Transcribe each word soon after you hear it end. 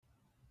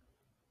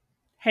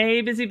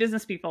Hey, busy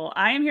business people.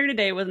 I am here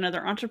today with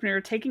another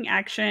entrepreneur taking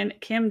action,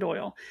 Kim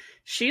Doyle.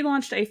 She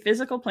launched a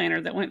physical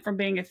planner that went from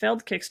being a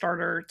failed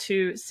Kickstarter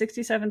to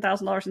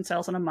 $67,000 in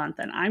sales in a month,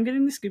 and I'm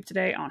getting the scoop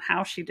today on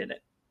how she did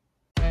it.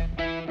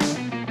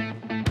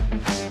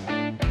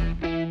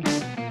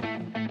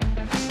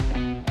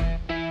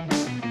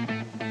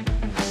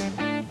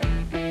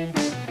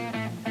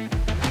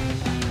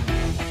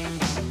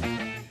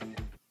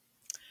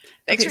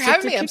 Thanks for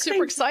having me. I'm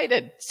super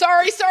excited.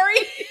 Sorry.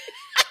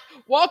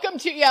 Welcome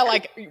to,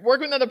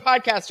 working with another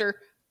podcaster.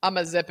 I'm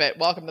a zip it.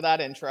 Welcome to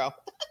that intro.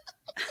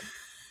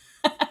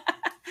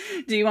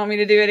 Do you want me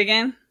to do it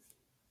again?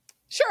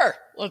 Sure.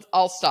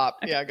 I'll stop.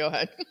 Okay. Yeah, go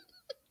ahead.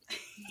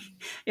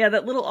 Yeah,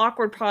 that little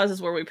awkward pause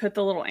is where we put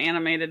the little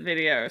animated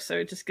video. So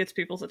it just gets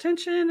people's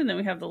attention, and then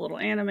we have the little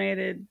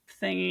animated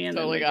thingy. And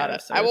totally got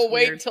it. So I will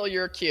wait till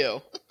your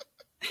cue.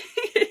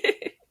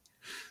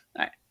 All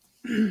right.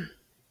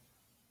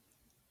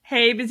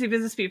 Hey, busy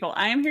business people.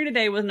 I am here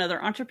today with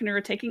another entrepreneur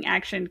taking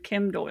action,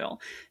 Kim Doyle.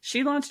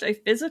 She launched a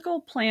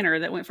physical planner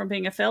that went from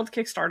being a failed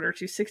Kickstarter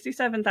to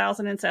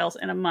 $67,000 in sales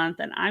in a month,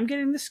 and I'm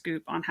getting the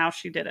scoop on how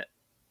she did it.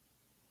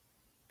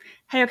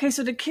 Hey, okay,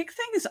 so to kick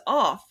things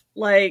off,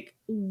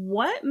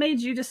 what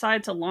made you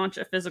decide to launch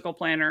a physical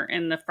planner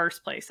in the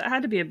first place? That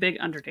had to be a big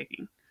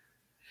undertaking.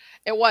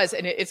 It was,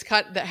 and it's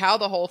kind of how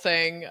the whole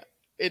thing,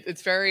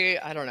 it's very,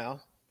 I don't know,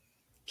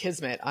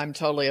 kismet. I'm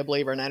totally a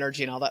believer in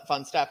energy and all that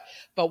fun stuff.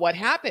 But what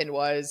happened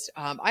was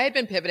I had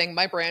been pivoting.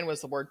 My brand was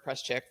the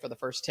WordPress chick for the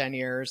first 10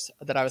 years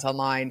that I was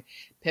online,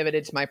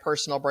 pivoted to my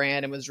personal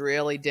brand and was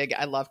really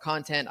I love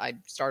content. I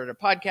started a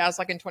podcast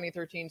in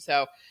 2013.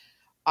 So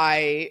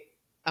I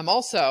am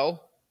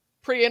also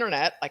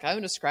pre-internet. I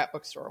owned a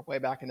scrapbook store way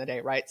back in the day,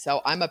 right?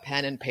 So I'm a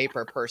pen and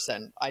paper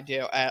person. I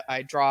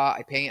draw,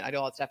 I paint, I do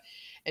all that stuff.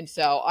 And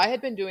so I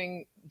had been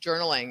doing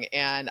journaling,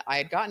 and I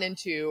had gotten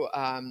into,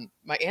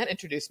 my aunt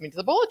introduced me to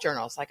the bullet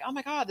journal. It's like, oh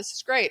my God, this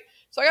is great.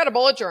 So I got a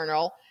bullet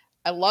journal.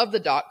 I love the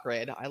dot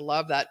grid. I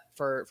love that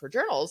for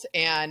journals.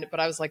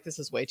 But I was like, this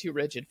is way too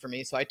rigid for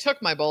me. So I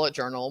took my bullet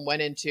journal and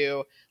went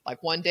into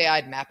one day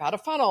I'd map out a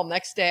funnel.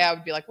 Next day I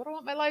would be like, what do I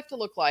want my life to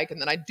look like? And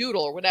then I'd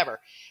doodle or whatever.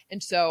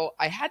 And so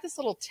I had this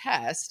little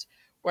test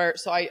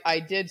so I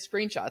did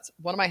screenshots.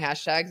 One of my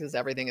hashtags is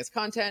everything is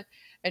content.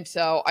 And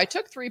so I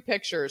took 3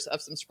 pictures of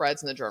some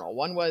spreads in the journal.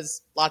 One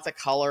was lots of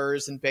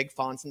colors and big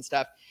fonts and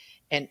stuff.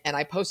 And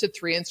I posted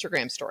 3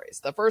 Instagram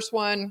stories. The first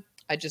one,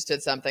 I just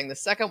did something. The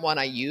second one,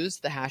 I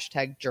used the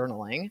hashtag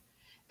journaling.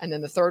 And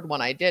then the third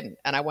one, I didn't.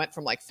 And I went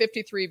from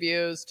 53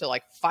 views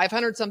to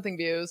 500 something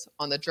views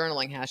on the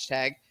journaling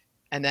hashtag,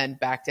 and then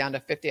back down to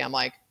 50. I'm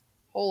like,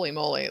 holy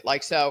moly.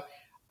 So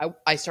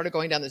I started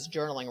going down this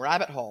journaling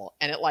rabbit hole,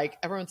 and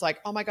everyone's like,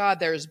 oh my God,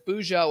 there's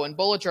Bujo and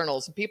bullet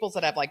journals and people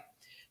that have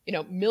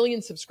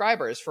million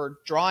subscribers for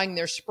drawing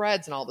their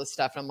spreads and all this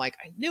stuff. And I'm like,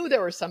 I knew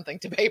there was something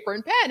to paper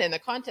and pen and the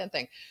content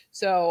thing.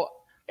 So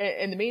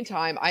in the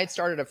meantime, I had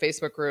started a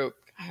Facebook group,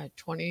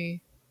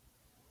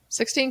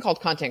 2016,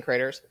 called Content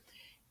Creators.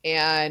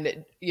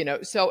 And,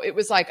 so it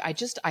was I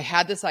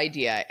had this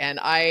idea, and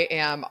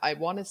I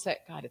want to say,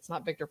 God, it's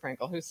not Viktor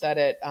Frankl who said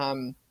it.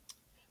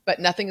 But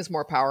nothing is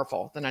more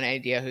powerful than an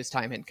idea whose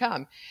time had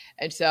come.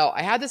 And so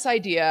I had this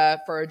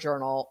idea for a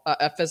journal,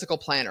 a physical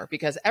planner,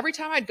 because every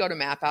time I'd go to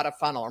map out a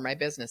funnel or my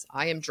business,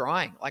 I am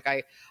drawing.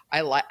 I'm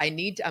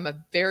a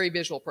very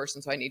visual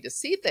person, so I need to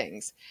see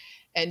things.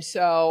 And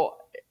so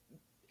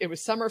it was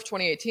summer of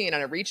 2018,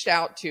 and I reached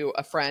out to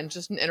a friend,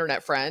 just an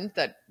internet friend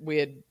that we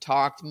had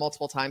talked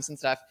multiple times and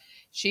stuff.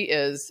 She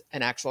is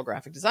an actual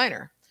graphic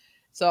designer.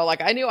 So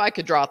I knew I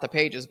could draw out the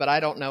pages, but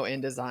I don't know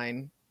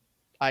InDesign.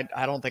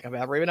 I don't think I've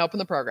ever even opened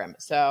the program.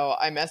 So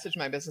I messaged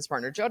my business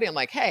partner, Jody. I'm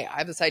like, hey, I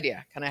have this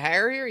idea. Can I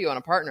hire you? Or you want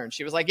a partner? And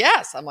she was like,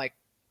 yes. I'm like,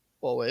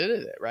 well, what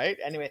is it? Right.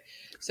 Anyway,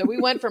 so we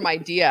went from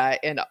idea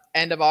in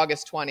end of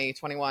August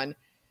 2021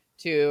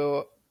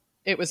 to,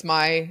 it was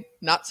my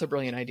not so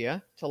brilliant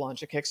idea to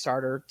launch a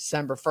Kickstarter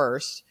December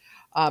 1st.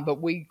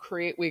 But we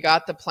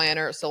got the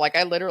planner. So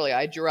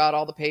I drew out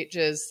all the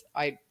pages.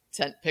 I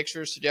sent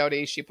pictures to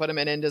Jody. She put them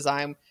in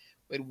InDesign.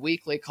 We had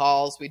weekly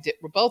calls. We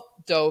both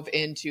dove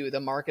into the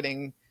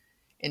marketing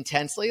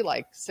intensely,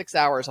 6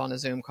 hours on a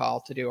Zoom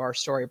call to do our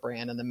story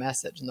brand and the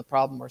message and the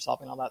problem we're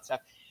solving, all that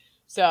stuff.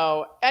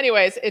 So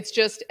anyways,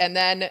 and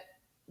then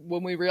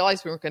when we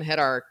realized we weren't going to hit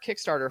our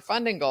Kickstarter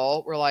funding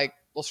goal, we're like,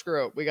 well,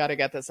 screw it. We got to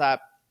get this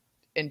up.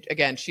 And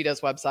again, she does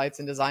websites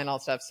and design, all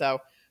stuff. So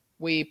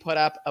we put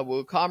up a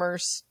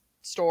WooCommerce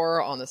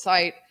store on the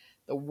site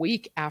the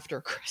week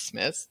after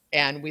Christmas,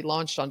 and we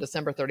launched on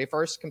December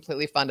 31st,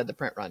 completely funded the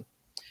print run.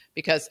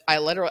 Because I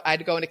had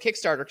to go into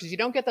Kickstarter, because you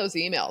don't get those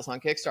emails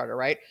on Kickstarter,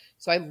 right?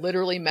 So I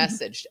literally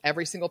messaged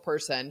every single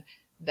person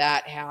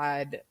that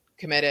had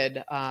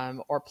committed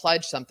or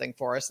pledged something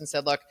for us and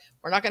said, look,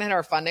 we're not going to hit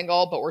our funding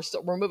goal, but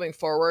we're moving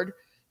forward.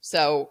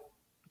 So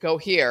go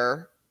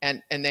here.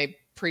 And we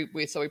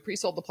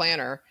pre-sold the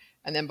planner.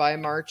 And then by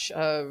March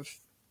of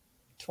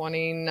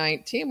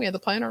 2019, we had the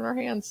planner in our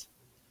hands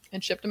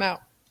and shipped them out.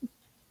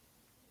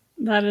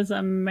 That is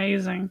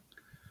amazing.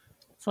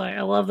 It's like,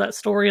 I love that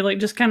story. Like,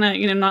 just kind of,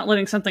 not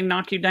letting something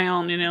knock you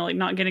down, like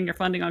not getting your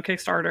funding on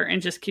Kickstarter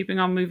and just keeping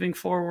on moving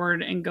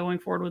forward and going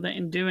forward with it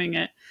and doing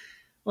it.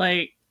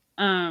 Like,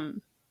 I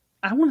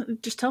want to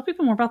just tell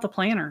people more about the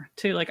planner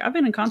too. Like, I've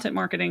been in content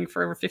marketing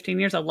for over 15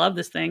 years. I love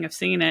this thing. I've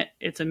seen it.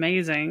 It's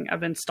amazing. I've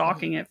been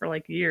stalking it for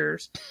like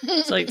years.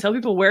 So like, tell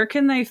people, where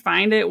can they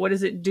find it? What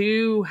does it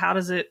do? How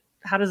does it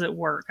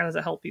work? How does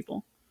it help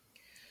people?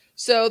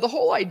 So the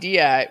whole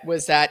idea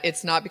was that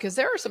it's not, because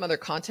there are some other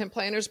content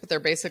planners, but they're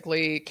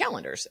basically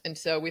calendars. And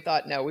so we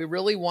thought, no, we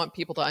really want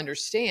people to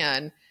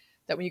understand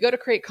that when you go to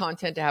create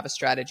content, to have a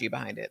strategy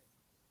behind it.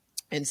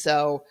 And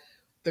so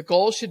the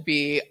goal should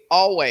be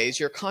always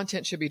your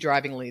content should be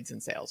driving leads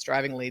and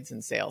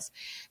sales.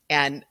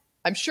 And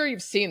I'm sure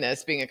you've seen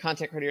this being a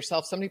content creator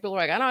yourself. Some people are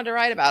like, I don't know what to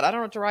write about. I don't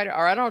know what to write,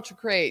 or I don't know what to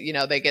create.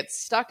 They get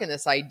stuck in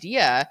this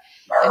idea.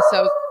 And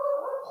so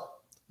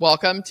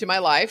welcome to my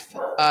life.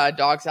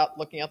 Dogs out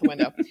looking out the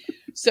window.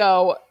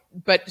 So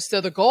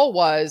the goal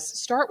was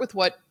start with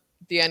what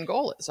the end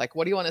goal is. Like,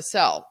 what do you want to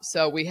sell?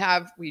 So we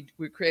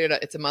created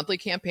it's a monthly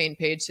campaign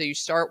page. So you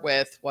start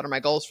with, what are my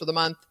goals for the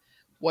month?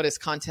 What is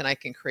content I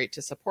can create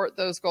to support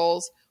those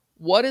goals?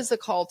 What is the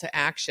call to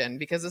action?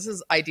 Because this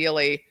is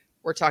ideally,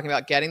 we're talking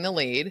about getting the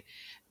lead.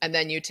 And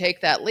then you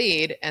take that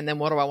lead, and then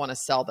what do I want to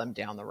sell them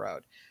down the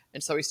road?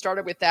 And so we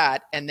started with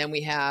that. And then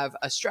we have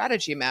a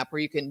strategy map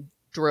where you can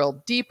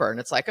drill deeper. And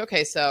it's like,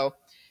 okay, so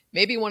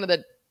maybe I'm going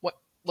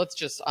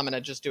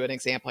to just do an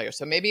example here.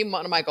 So maybe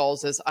one of my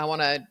goals is I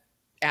want to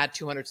add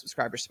 200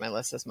 subscribers to my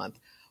list this month.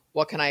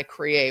 What can I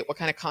create? What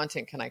kind of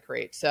content can I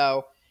create?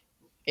 So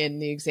in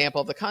the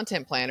example of the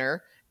content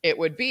planner, it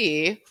would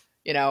be,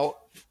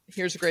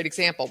 here's a great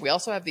example. We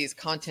also have these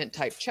content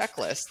type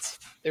checklists.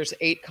 There's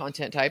 8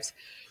 content types.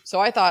 So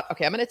I thought,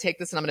 okay, I'm going to take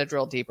this and I'm going to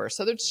drill deeper.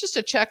 So there's just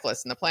a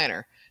checklist in the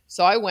planner.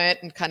 So I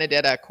went and kind of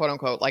did a quote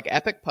unquote like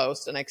epic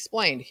post and I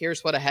explained,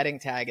 here's what a heading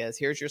tag is.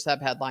 Here's your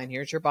subheadline.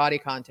 Here's your body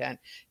content.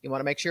 You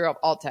want to make sure you have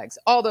alt tags,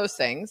 all those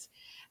things.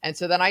 And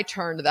so then I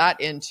turned that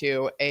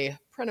into a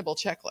printable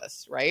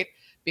checklist, right?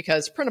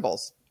 Because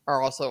printables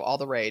are also all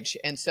the rage.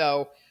 And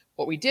so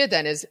what we did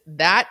then is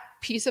that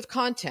piece of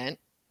content,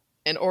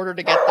 in order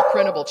to get the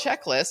printable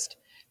checklist,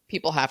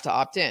 people have to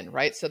opt in,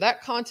 right? So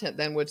that content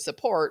then would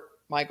support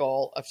my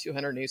goal of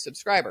 200 new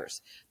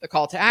subscribers. The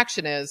call to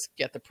action is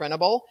get the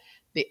printable.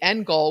 The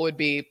end goal would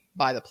be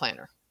buy the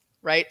planner,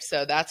 right?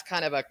 So that's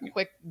kind of a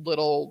quick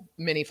little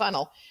mini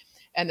funnel.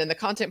 And then the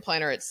content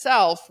planner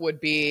itself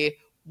would be,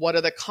 what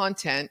are the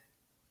content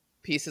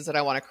pieces that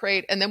I want to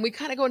create? And then we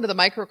kind of go into the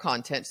micro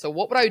content. So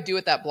what would I do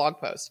with that blog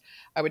post?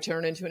 I would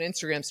turn it into an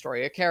Instagram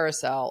story, a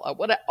carousel,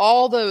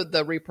 all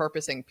the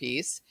repurposing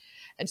piece.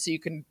 And so you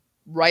can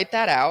write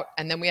that out.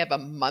 And then we have a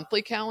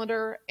monthly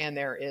calendar, and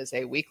there is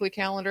a weekly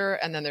calendar,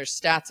 and then there's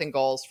stats and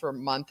goals for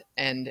month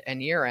end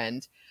and year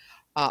end,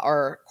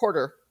 or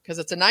quarter, because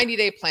it's a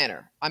 90-day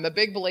planner. I'm a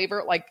big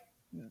believer. Like,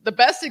 the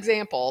best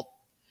example,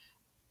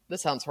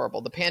 this sounds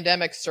horrible, the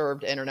pandemic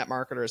served internet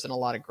marketers in a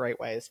lot of great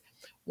ways.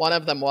 One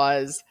of them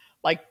was,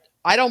 like,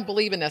 I don't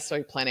believe in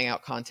necessarily planning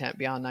out content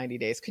beyond 90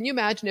 days. Can you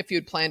imagine if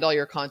you'd planned all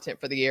your content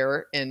for the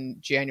year in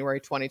January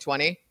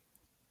 2020?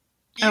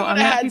 I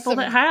met people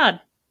that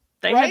had.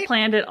 They had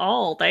planned it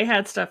all. They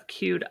had stuff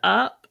queued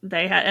up.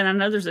 And I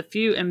know there's a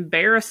few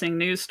embarrassing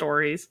news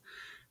stories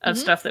of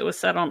stuff that was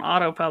set on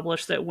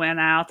auto-publish that went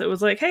out that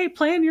was like, hey,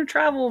 plan your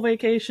travel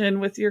vacation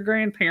with your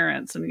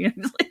grandparents. And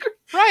like,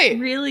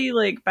 really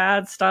like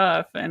bad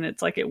stuff. And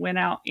it's like, it went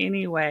out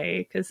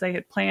anyway because they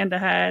had planned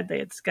ahead. They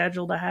had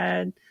scheduled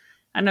ahead.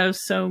 I know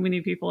so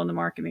many people in the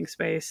marketing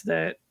space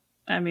that,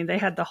 I mean, they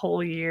had the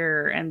whole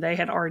year and they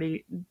had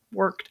already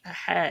worked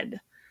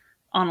ahead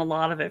on a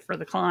lot of it for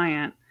the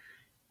client.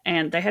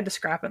 And they had to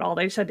scrap it all.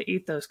 They just had to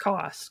eat those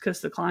costs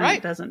because the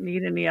client doesn't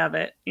need any of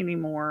it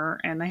anymore.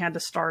 And they had to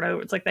start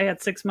over. It's like they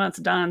had 6 months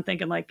done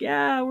thinking like,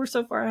 yeah, we're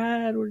so far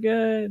ahead. We're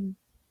good.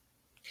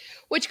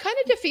 Which kind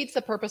of defeats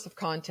the purpose of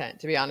content,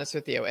 to be honest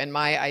with you. And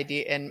my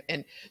idea,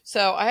 and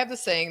so I have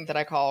this saying that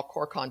I call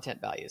core content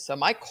value. So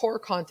my core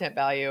content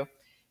value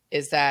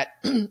is that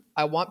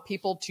I want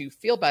people to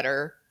feel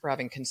better for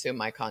having consumed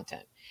my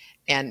content.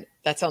 And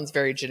that sounds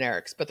very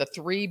generic, but the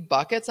 3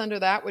 buckets under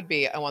that would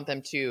be, I want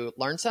them to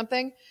learn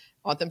something.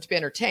 I want them to be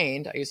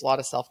entertained. I use a lot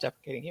of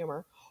self-deprecating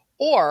humor,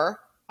 or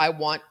I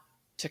want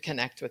to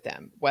connect with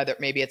them, whether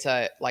maybe it's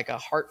a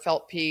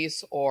heartfelt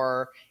piece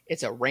or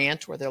it's a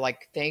rant where they're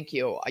like, thank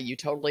you. You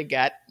totally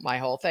get my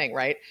whole thing.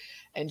 Right.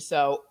 And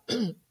so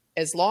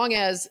as long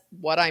as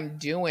what I'm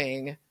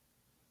doing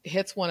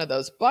hits one of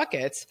those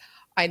buckets,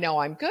 I know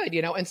I'm good,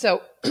 and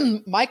so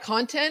my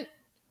content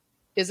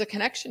is a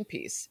connection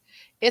piece.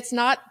 It's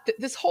not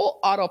this whole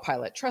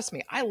autopilot. Trust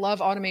me, I love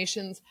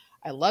automations.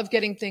 I love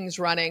getting things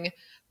running,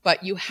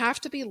 but you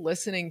have to be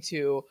listening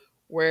to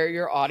where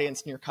your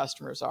audience and your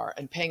customers are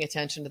and paying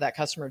attention to that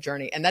customer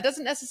journey. And that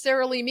doesn't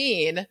necessarily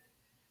mean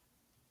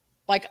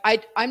like,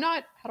 I'm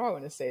not, how do I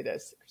want to say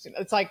this, Christina?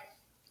 It's like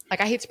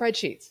I hate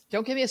spreadsheets.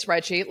 Don't give me a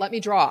spreadsheet. Let me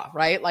draw,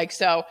 right? Like,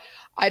 so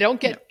I don't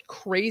get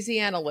crazy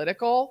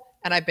analytical.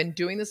 and I've been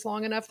doing this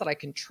long enough that I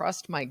can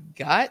trust my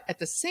gut. At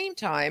the same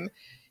time,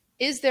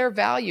 is there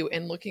value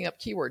in looking up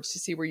keywords to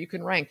see where you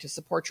can rank to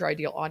support your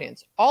ideal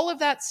audience? All of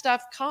that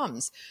stuff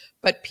comes,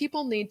 but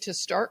people need to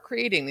start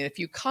creating. And if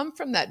you come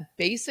from that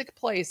basic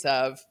place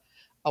of,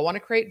 I want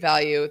to create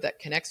value that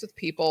connects with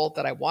people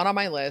that I want on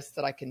my list,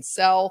 that I can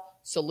sell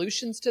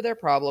solutions to their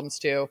problems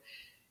to,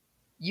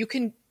 you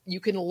can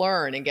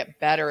learn and get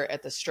better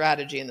at the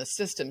strategy and the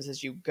systems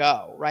as you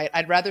go, right?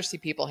 I'd rather see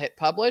people hit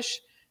publish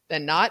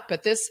than not,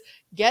 but this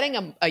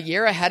getting a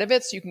year ahead of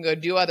it so you can go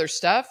do other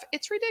stuff,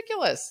 it's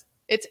ridiculous.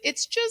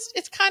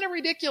 It's kind of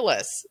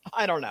ridiculous.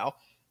 I don't know.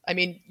 I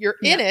mean, you're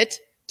in it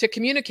to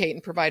communicate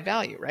and provide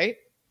value, right?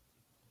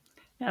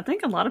 Yeah, I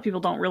think a lot of people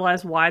don't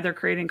realize why they're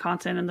creating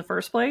content in the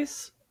first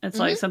place. It's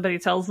like somebody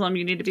tells them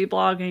you need to be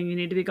blogging, you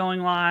need to be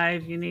going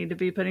live, you need to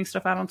be putting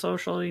stuff out on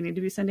social, you need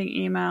to be sending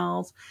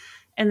emails.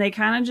 And they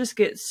kind of just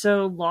get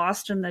so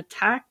lost in the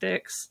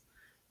tactics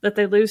that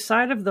they lose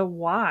sight of the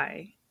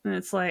why. And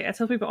it's like, I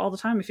tell people all the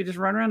time, if you just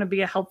run around and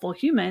be a helpful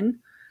human,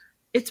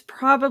 it's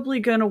probably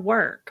going to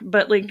work.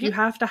 But like, you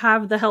have to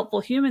have the helpful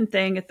human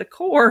thing at the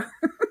core.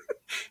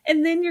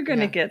 And then you're going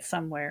to get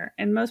somewhere.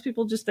 And most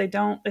people just, they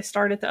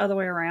start it the other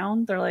way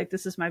around. They're like,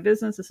 this is my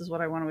business. This is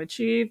what I want to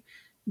achieve.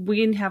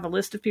 We have a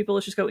list of people.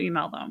 Let's just go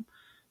email them.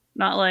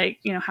 Not like,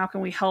 how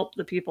can we help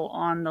the people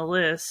on the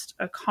list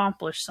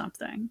accomplish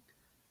something?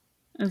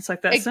 And it's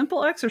like that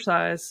simple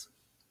exercise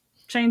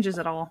changes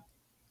it all.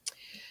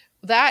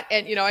 That,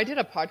 and, I did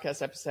a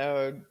podcast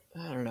episode,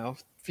 I don't know,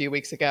 a few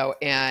weeks ago,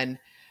 and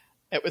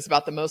it was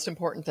about the most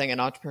important thing an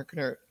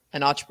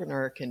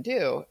entrepreneur can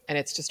do, and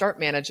it's to start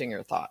managing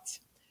your thoughts.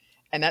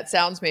 And that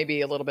sounds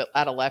maybe a little bit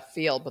out of left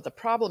field, but the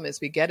problem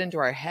is we get into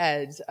our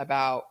heads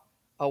about,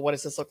 oh, what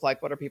does this look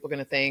like? What are people going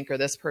to think? Or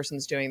this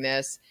person's doing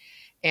this.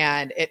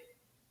 And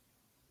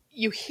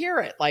you hear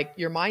it, like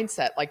your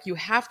mindset, like you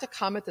have to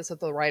come at this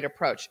with the right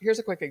approach. Here's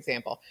a quick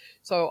example.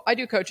 So I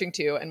do coaching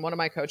too. And one of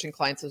my coaching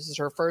clients, this is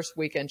her first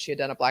weekend. She had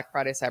done a Black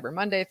Friday, Cyber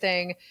Monday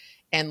thing.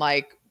 And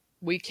like,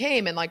 we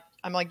came and like,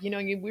 I'm like,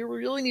 we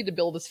really need to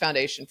build this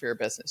foundation for your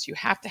business. You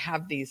have to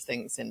have these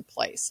things in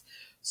place.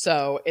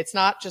 So it's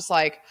not just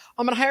like,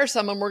 I'm going to hire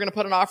someone, we're going to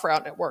put an offer out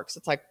and it works.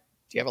 It's like,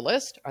 do you have a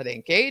list? Are they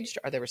engaged?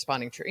 Are they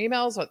responding to your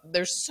emails?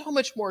 There's so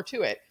much more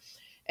to it.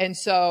 And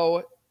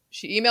so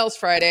she emails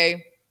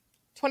Friday,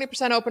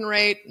 20% open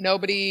rate,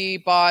 nobody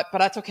bought, but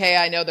that's okay.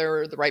 I know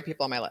they're the right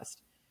people on my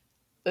list.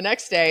 The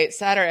next day,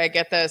 Saturday, I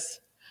get this.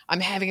 I'm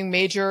having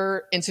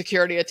major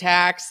insecurity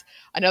attacks.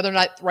 I know they're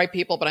not the right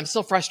people, but I'm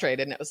still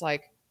frustrated. And it was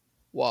like,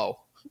 whoa,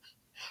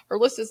 her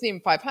list isn't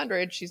even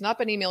 500. She's not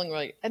been emailing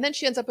really. And then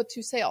she ends up with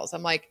 2 sales.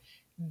 I'm like,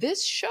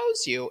 this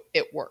shows you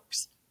it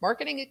works.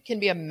 Marketing, it can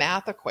be a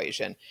math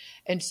equation.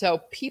 And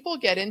so people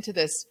get into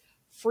this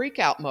freak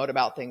out mode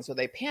about things where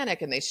they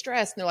panic and they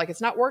stress and they're like,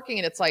 it's not working.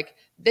 And it's like,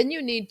 then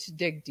you need to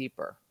dig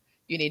deeper.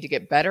 You need to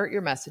get better at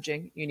your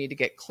messaging. You need to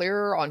get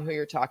clearer on who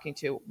you're talking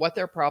to, what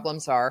their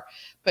problems are.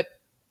 But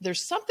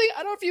there's something,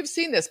 I don't know if you've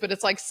seen this, but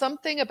it's like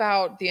something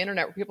about the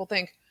internet where people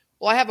think,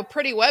 well, I have a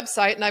pretty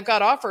website and I've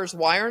got offers.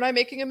 Why aren't I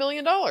making $1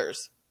 million?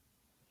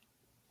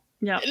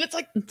 Yeah. And it's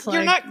like,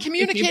 you're not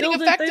communicating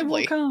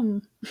effectively.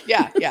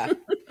 Yeah.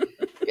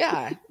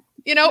 Yeah.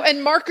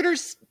 And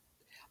marketers,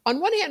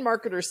 on one hand,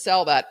 marketers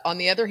sell that. On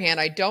the other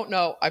hand, I don't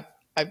know.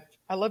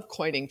 I love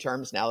coining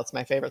terms now. That's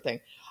my favorite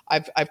thing.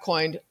 I've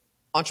coined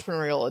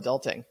entrepreneurial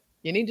adulting.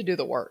 You need to do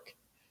the work.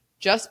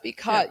 Just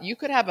because you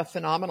could have a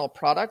phenomenal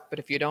product, but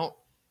if you don't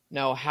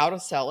know how to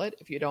sell it,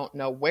 if you don't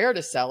know where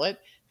to sell it,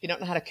 if you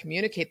don't know how to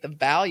communicate the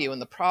value and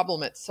the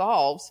problem it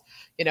solves,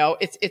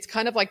 it's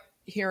kind of like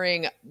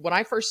hearing, when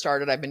I first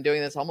started, I've been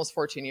doing this almost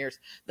 14 years.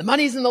 The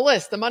money's in the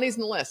list. The money's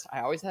in the list.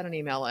 I always had an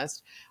email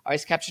list. I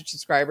always captured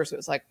subscribers. It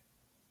was like,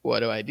 what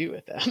do I do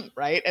with them?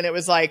 Right. And it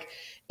was like,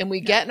 and we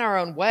get in our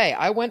own way.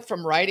 I went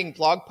from writing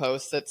blog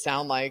posts that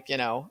sound like,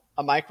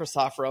 a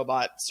Microsoft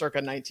robot circa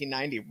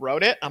 1990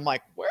 wrote it. I'm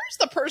like, where's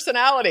the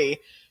personality,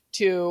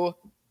 to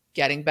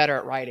getting better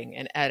at writing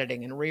and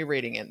editing and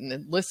rereading it and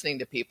then listening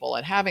to people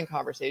and having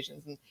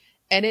conversations.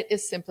 And it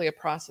is simply a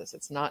process.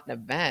 It's not an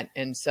event.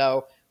 And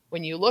so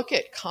when you look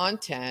at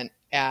content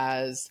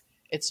as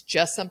it's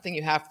just something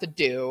you have to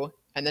do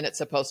and then it's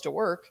supposed to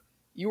work,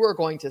 you are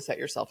going to set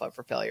yourself up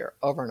for failure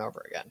over and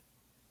over again.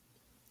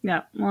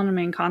 Yeah. Well,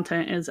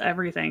 content is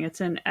everything.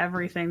 It's in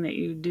everything that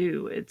you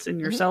do. It's in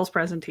your sales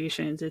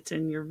presentations. It's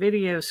in your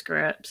video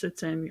scripts.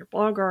 It's in your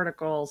blog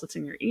articles. It's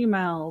in your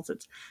emails.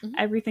 It's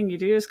everything you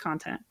do is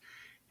content.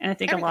 And I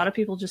think a lot of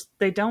people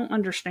they don't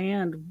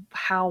understand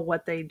how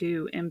what they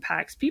do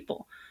impacts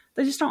people.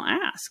 They just don't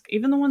ask.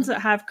 Even the ones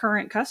that have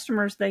current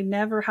customers, they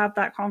never have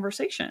that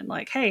conversation.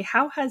 Like, hey,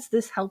 how has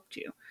this helped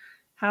you?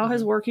 How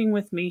has working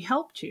with me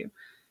helped you?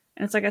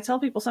 And it's like, I tell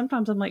people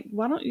sometimes, I'm like,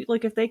 why don't you,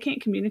 like, if they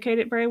can't communicate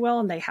it very well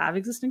and they have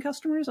existing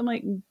customers, I'm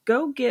like,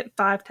 go get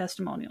 5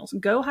 testimonials,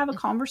 go have a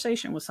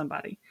conversation with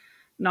somebody,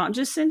 not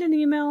just send an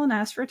email and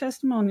ask for a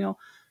testimonial.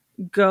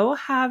 Go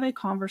have a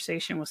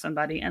conversation with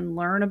somebody and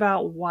learn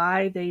about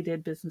why they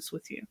did business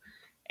with you.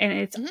 And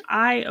it's Mhm.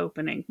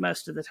 eye-opening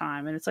most of the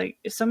time. And it's like,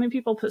 so many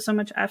people put so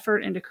much effort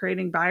into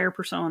creating buyer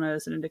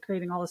personas and into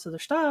creating all this other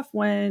stuff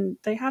when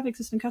they have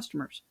existing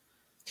customers.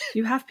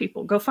 You have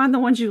people. Go find the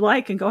ones you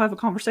like and go have a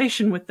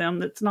conversation with them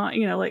that's not,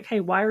 like, hey,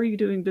 why are you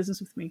doing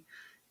business with me?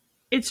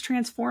 It's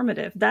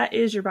transformative. That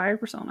is your buyer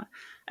persona.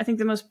 I think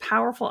the most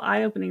powerful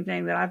eye-opening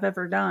thing that I've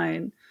ever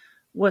done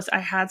was I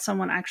had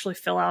someone actually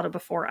fill out a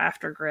before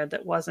after grid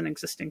that was an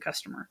existing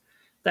customer.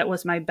 That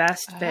was my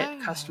best fit Ah.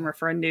 customer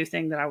for a new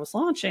thing that I was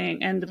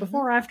launching. And the Mhm.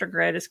 before after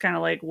grid is kind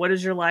of like, what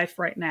is your life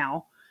right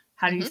now?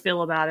 How do you Mhm.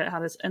 feel about it? How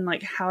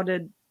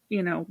did,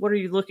 what are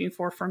you looking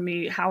for from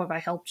me? How have I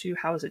helped you?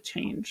 How has it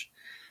changed?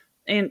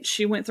 And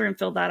she went through and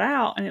filled that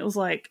out, and it was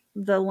like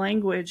the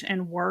language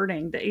and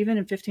wording that even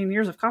in 15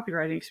 years of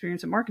copywriting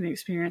experience and marketing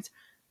experience,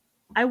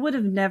 I would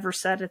have never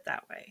said it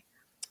that way.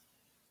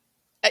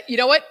 You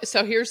know what?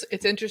 So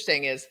it's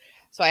interesting is,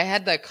 so I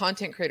had the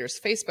content creators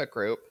Facebook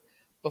group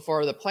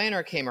before the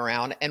planner came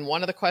around. And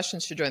one of the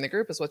questions to join the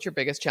group is, what's your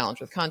biggest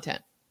challenge with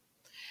content?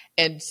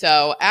 And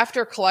so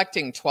after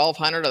collecting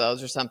 1,200 of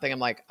those or something, I'm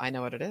like, I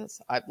know what it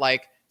is.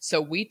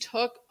 So we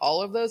took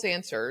all of those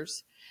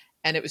answers,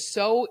 and it was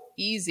so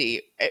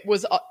easy. It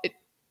was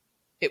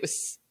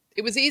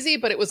easy,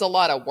 but it was a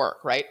lot of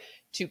work, right?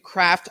 To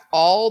craft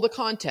all the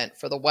content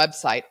for the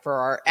website for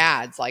our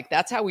ads. Like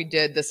that's how we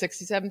did the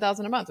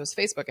 67,000 a month was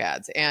Facebook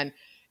ads. And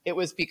it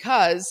was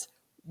because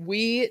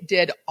we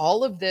did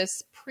all of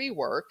this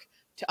pre-work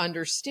to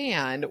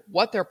understand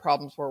what their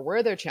problems were,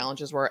 where their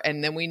challenges were,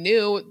 and then we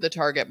knew the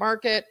target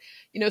market.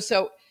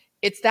 So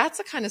that's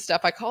the kind of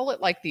stuff I call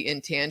it, like the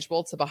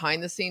intangible. It's the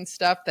behind the scenes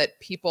stuff that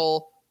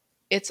people,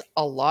 it's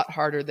a lot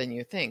harder than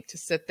you think to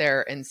sit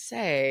there and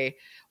say,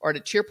 or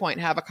to your point,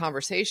 have a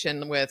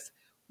conversation with,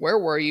 where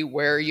were you?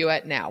 Where are you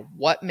at now?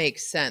 What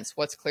makes sense?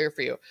 What's clear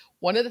for you?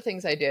 One of the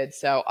things I did,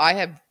 so I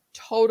have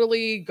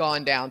totally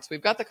gone down. So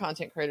we've got the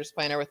Content Creators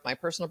Planner with my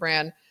personal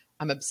brand.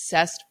 I'm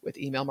obsessed with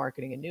email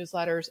marketing and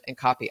newsletters and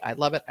copy. I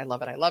love it. I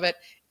love it. I love it.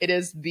 It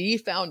is the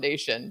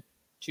foundation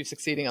to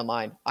succeeding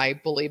online. I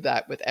believe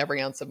that with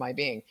every ounce of my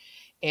being.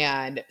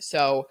 And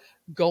so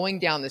going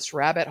down this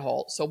rabbit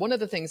hole. So one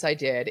of the things I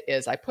did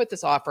is I put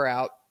this offer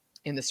out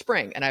in the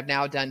spring, and I've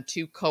now done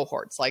 2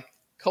 cohorts. Like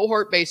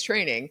cohort-based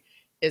training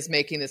is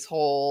making this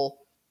whole,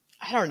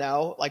 I don't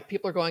know, like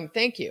people are going,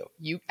 thank you.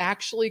 You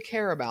actually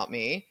care about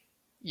me.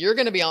 You're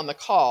going to be on the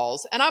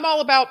calls. And I'm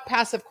all about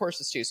passive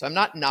courses too. So I'm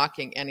not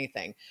knocking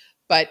anything,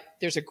 but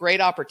there's a great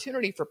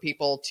opportunity for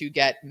people to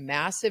get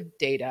massive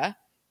data,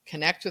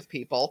 connect with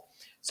people.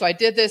 So I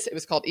did this. It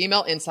was called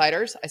Email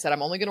Insiders. I said,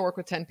 I'm only going to work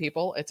with 10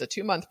 people. It's a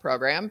 2-month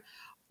program.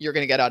 You're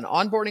going to get an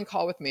onboarding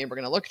call with me. We're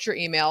going to look at your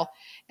email.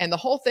 And the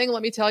whole thing,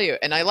 let me tell you,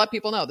 and I let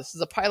people know this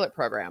is a pilot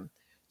program.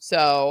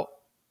 So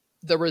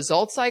the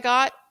results I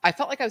got, I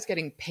felt like I was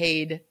getting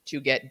paid to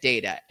get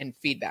data and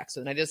feedback. So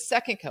then I did a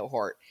second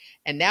cohort.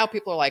 And now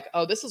people are like,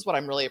 oh, this is what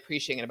I'm really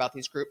appreciating about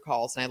these group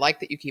calls. And I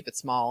like that you keep it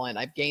small. And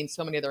I've gained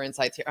so many other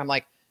insights here. I'm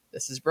like,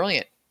 this is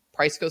brilliant.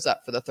 Price goes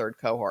up for the third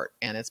cohort,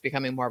 and it's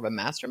becoming more of a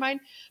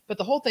mastermind. But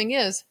the whole thing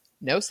is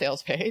no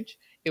sales page.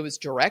 It was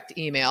direct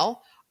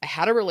email. I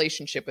had a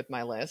relationship with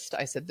my list.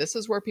 I said, this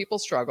is where people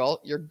struggle.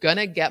 You're going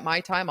to get my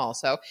time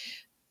also.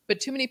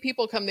 But too many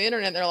people come to the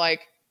internet and they're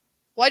like,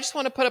 well, I just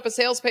want to put up a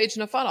sales page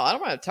and a funnel. I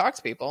don't want to talk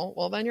to people.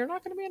 Well, then you're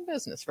not going to be in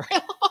business very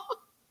long.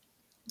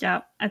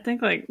 Yeah, I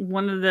think like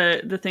one of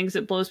the things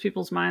that blows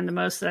people's mind the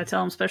most that I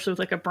tell them, especially with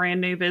like a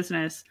brand new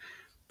business,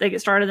 they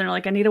get started and they're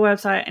like, I need a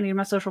website, I need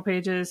my social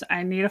pages,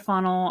 I need a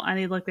funnel, I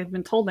need, like, they've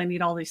been told they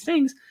need all these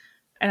things.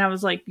 And I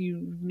was like,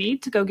 you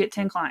need to go get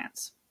 10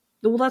 clients.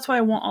 Well, that's why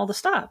I want all the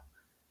stuff.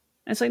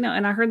 And it's like, no.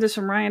 And I heard this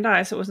from Ryan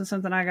Dice. It wasn't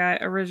something I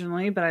got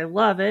originally, but I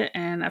love it.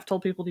 And I've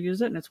told people to use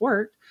it and it's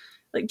worked.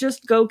 Like,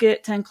 just go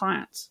get 10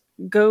 clients.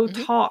 Go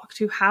Mm-hmm. talk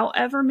to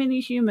however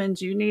many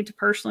humans you need to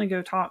personally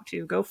go talk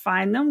to. Go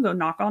find them, go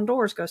knock on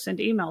doors, go send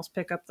emails,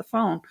 pick up the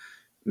phone,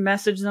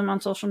 message them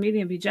on social media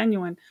and be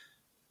genuine.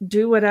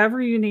 Do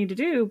whatever you need to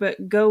do,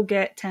 but go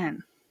get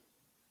 10.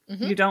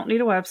 Mm-hmm. You don't need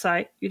a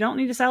website. You don't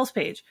need a sales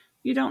page.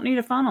 You don't need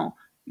a funnel.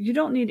 You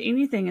don't need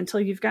anything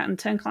until you've gotten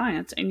 10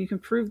 clients and you can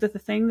prove that the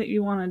thing that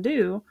you want to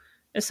do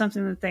is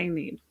something that they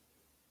need.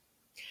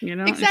 If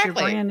you're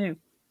Exactly. brand new.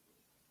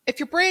 If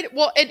you're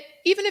and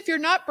even if you're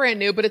not brand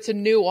new, but it's a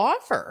new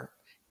offer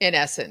in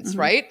essence, Mm-hmm.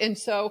 right? And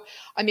so,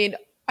 I mean,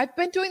 I've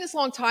been doing this a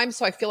long time,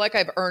 so I feel like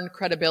I've earned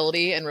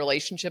credibility and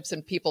relationships,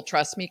 and people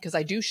trust me because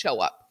I do show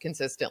up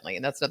consistently.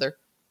 And that's another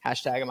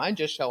hashtag of mine,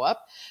 just show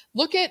up.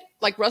 Look at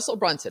like Russell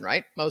Brunson,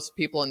 right? Most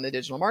people in the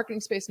digital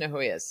marketing space know who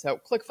he is. So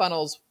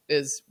ClickFunnels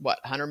is what,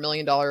 $100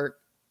 million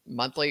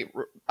monthly,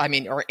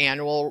 or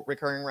annual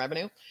recurring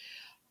revenue.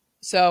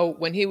 So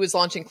when he was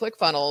launching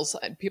ClickFunnels,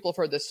 and people have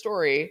heard this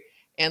story,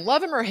 and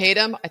love him or hate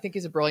him, I think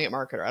he's a brilliant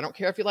marketer. I don't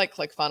care if you like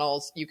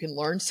ClickFunnels. You can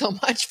learn so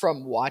much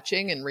from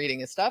watching and reading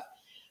his stuff.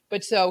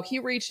 But so he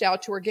reached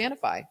out to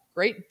Organifi,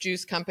 great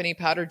juice company,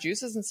 powdered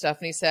juices and stuff.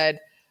 And he said,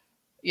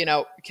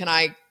 can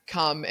I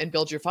come and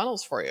build your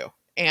funnels for you?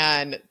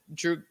 And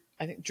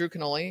I think Drew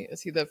Canoli,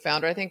 is he the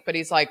founder, I think? But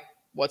he's like,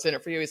 what's in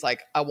it for you? He's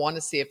like, I want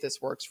to see if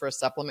this works for a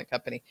supplement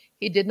company.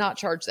 He did not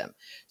charge them.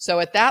 So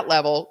at that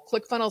level,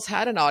 ClickFunnels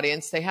had an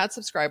audience, they had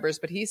subscribers,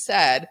 but he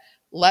said,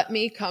 let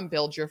me come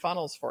build your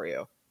funnels for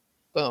you.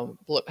 Boom,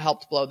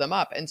 helped blow them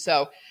up. And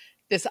so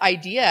this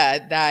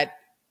idea that,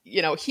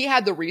 you know, he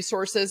had the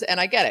resources, and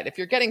I get it. If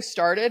you're getting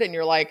started and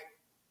you're like,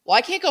 well,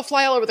 I can't go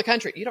fly all over the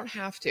country. You don't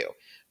have to,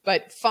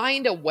 but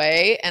find a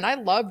way. And I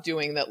love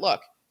doing that.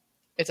 Look,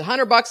 it's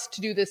 $100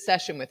 to do this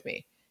session with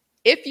me.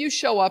 If you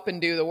show up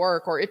and do the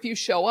work, or if you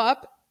show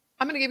up,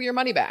 I'm going to give you your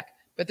money back.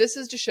 But this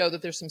is to show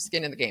that there's some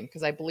skin in the game,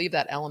 because I believe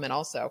that element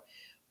also.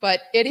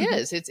 But it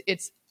is,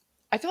 it's,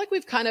 I feel like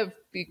we've kind of,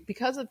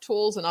 because of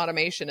tools and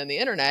automation and the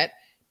internet,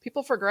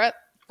 people forget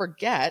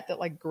that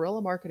like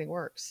guerrilla marketing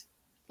works.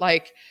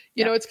 Like,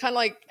 you know, it's kind of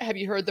like, have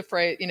you heard the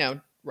phrase, you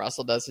know,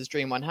 Russell does his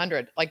Dream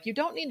 100. Like, you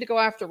don't need to go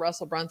after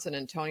Russell Brunson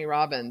and Tony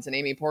Robbins and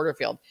Amy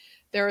Porterfield.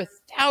 There are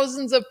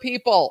thousands of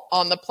people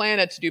on the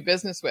planet to do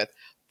business with.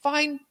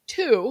 Find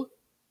 2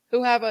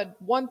 who have a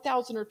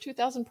 1,000 or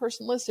 2,000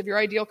 person list of your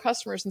ideal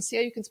customers and see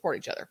how you can support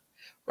each other,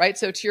 right?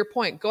 So to your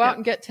point, go out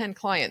and get 10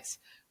 clients,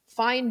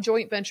 find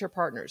joint venture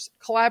partners,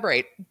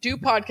 collaborate, do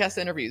podcast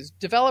interviews,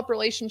 develop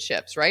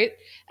relationships, right?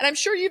 And I'm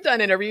sure you've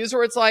done interviews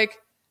where it's like,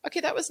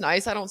 okay, that was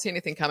nice. I don't see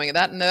anything coming of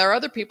that. And there are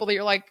other people that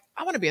you're like,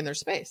 I want to be in their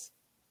space.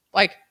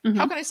 Like,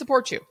 how can I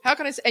support you? How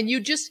can I? And you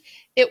just,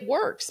 it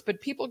works,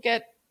 but people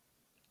get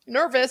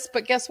nervous.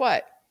 But guess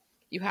what?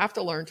 You have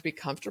to learn to be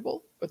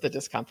comfortable with the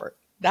discomfort.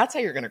 That's how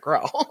you're going to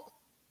grow.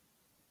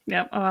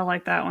 Yep. Oh, I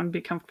like that one.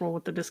 Be comfortable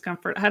with the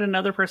discomfort. I had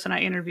another person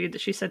I interviewed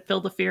that she said,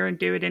 feel the fear and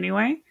do it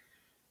anyway.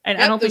 And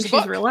I don't think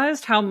she's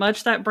realized how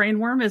much that brain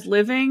worm is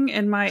living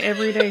in my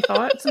everyday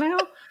thoughts now.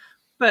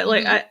 But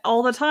like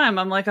all the time,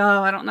 I'm like,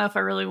 oh, I don't know if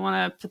I really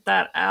want to put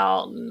that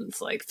out. And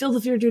it's like, feel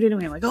the fear, do it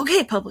anyway. I'm like,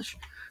 okay, publish.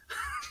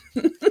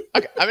 Okay,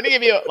 I'm going to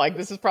give you, like,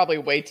 this is probably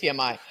way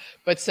TMI.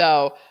 But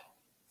so,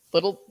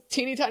 little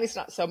teeny tiny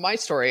snot. So my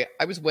story,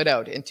 I was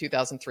widowed in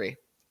 2003.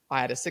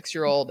 I had a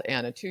 6-year-old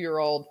and a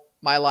 2-year-old.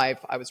 My life,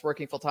 I was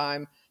working full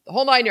time, the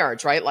whole 9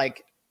 yards, right?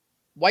 Like,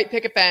 white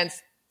picket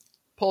fence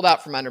pulled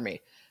out from under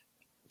me.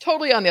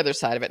 Totally on the other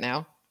side of it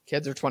now.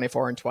 Kids are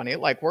 24 and 20.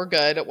 Like, we're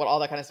good at all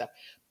that kind of stuff.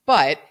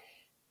 But,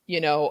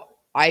 you know,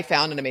 I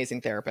found an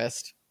amazing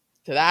therapist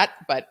to that,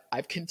 but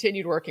I've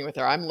continued working with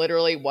her. I'm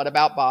literally What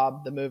About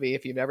Bob, the movie,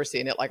 if you've never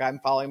seen it, like I'm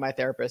following my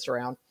therapist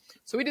around.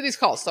 So we do these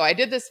calls. So I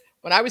did this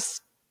when I was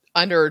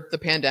under the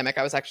pandemic.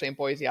 I was actually in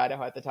Boise,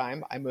 Idaho at the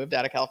time. I moved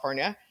out of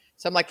California.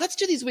 So I'm like, let's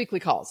do these weekly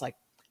calls. Like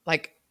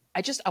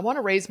I want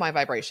to raise my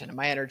vibration and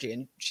my energy.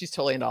 And she's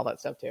totally into all that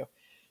stuff too.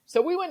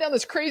 So we went down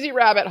this crazy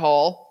rabbit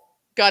hole,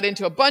 got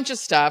into a bunch of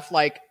stuff,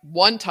 like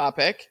one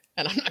topic,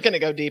 and I'm not going to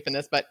go deep in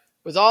this, but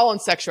it was all on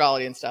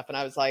sexuality and stuff. And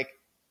I was like,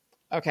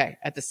 okay,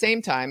 at the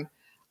same time,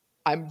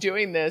 I'm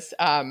doing this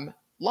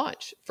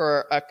launch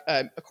for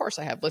a course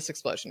I have, List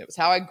Explosion. It was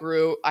how I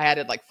grew. I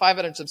added like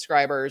 500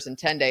 subscribers in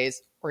 10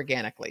 days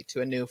organically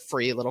to a new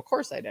free little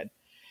course I did.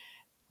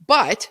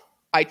 But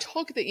I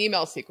took the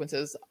email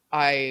sequences.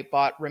 I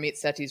bought Ramit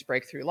Sethi's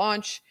Breakthrough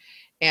Launch.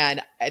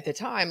 And at the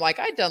time, like,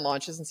 I'd done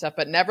launches and stuff,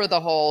 but never the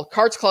whole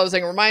carts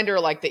closing reminder,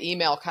 like the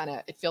email kind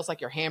of, it feels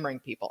like you're hammering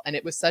people. And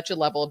it was such a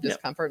level of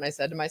discomfort. And I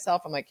said to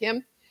myself, I'm like,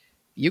 Kim,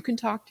 you can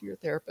talk to your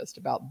therapist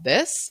about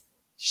this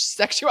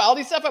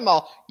sexuality stuff.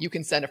 You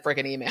can send a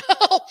freaking email,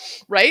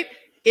 right?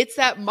 It's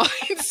that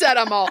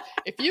mindset.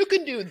 If you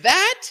can do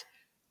that,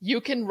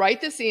 you can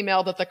write this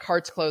email that the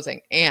cart's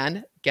closing.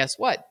 And guess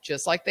what?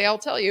 Just like they all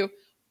tell you,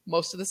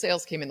 most of the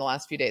sales came in the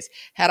last few days.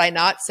 Had I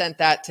not sent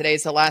that,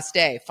 today's the last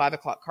day, 5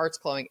 o'clock cart's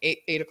closing,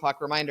 8 o'clock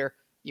reminder,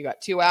 you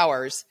got 2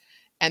 hours.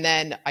 And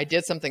then I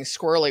did something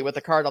squirrely with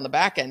the cart on the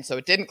back end, so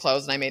it didn't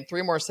close. And I made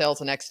 3 more sales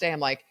the next day.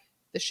 I'm like,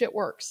 this shit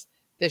works.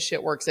 This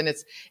shit works. And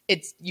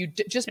it's you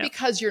just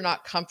because you're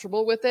not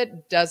comfortable with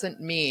it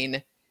doesn't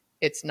mean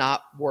it's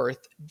not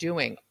worth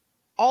doing.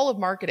 All of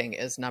marketing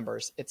is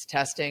numbers. It's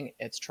testing.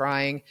 It's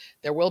trying.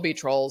 There will be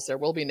trolls. There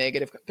will be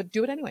negative, but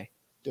do it anyway.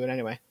 Do it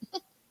anyway.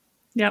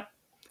 Yep.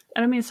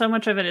 And I mean, so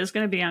much of it is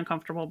going to be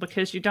uncomfortable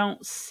because you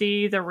don't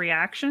see the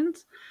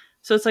reactions.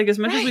 So it's like, as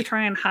much as we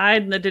try and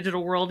hide in the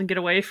digital world and get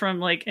away from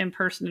like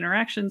in-person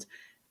interactions,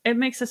 it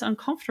makes us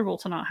uncomfortable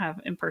to not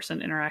have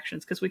in-person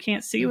interactions because we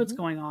can't see what's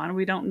going on.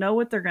 We don't know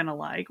what they're going to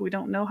like. We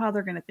don't know how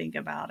they're going to think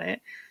about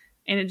it.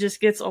 And it just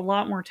gets a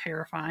lot more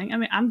terrifying. I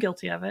mean, I'm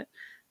guilty of it.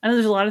 I know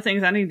there's a lot of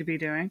things I need to be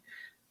doing,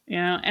 you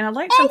know, and I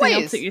like something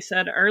else that you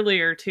said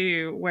earlier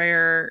too,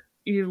 where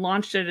you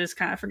launched it as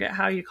kind of, I forget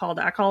how you called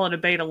it. I call it a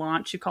beta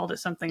launch. You called it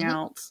something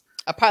else.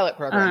 A pilot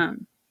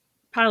program.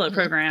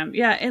 Program.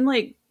 Yeah. And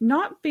like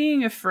not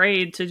being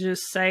afraid to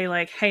just say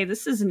like, hey,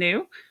 this is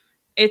new.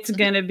 It's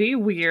going to be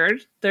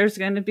weird. There's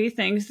going to be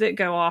things that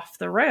go off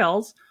the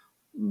rails,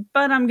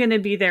 but I'm going to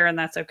be there and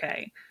that's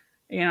okay.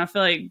 You know, I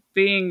feel like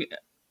being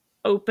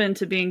open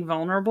to being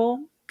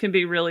vulnerable can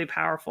be really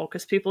powerful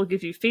because people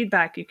give you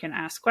feedback. You can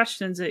ask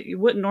questions that you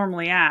wouldn't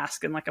normally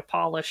ask in like a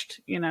polished,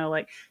 you know,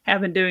 like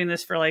have been doing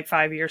this for like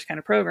 5 years kind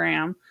of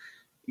program.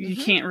 You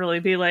can't really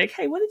be like,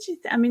 hey, what did you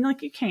I mean,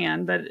 like, you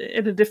can, but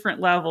at a different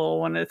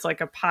level when it's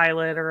like a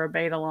pilot or a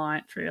beta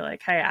launch where you're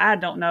like, hey, I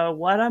don't know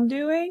what I'm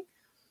doing.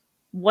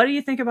 What do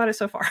you think about it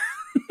so far?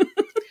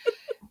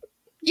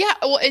 Yeah.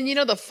 Well, and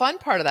the fun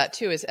part of that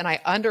too is, and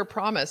I under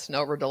promised and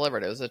over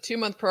delivered. It was a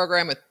 2-month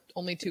program with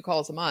only 2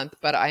 calls a month,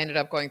 but I ended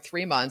up going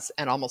 3 months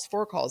and almost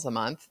 4 calls a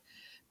month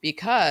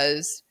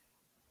because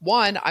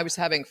one, I was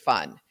having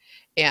fun.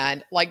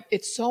 And like,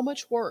 it's so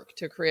much work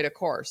to create a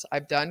course. I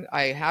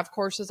have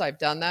courses, I've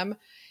done them.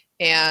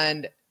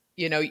 And,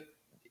 it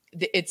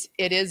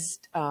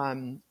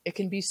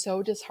can be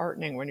so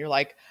disheartening when you're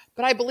like,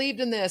 but I believed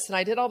in this and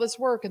I did all this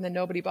work and then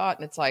nobody bought.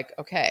 And it's like,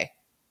 okay,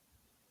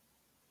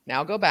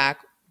 now go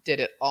back. Did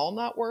it all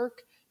not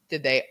work?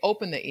 Did they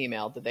open the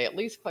email? Did they at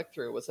least click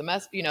through? Was the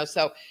mess,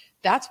 so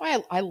that's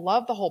why I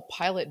love the whole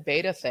pilot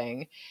beta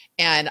thing.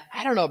 And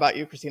I don't know about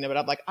you, Christina,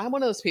 but I'm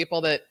one of those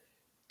people that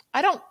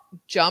I don't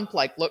jump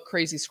like look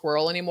crazy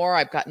squirrel anymore.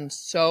 I've gotten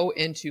so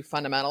into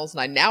fundamentals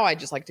and I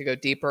just like to go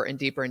deeper and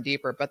deeper and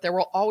deeper, but there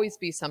will always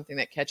be something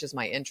that catches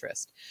my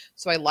interest.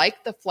 So I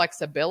like the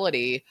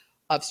flexibility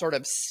of sort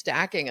of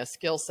stacking a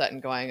skill set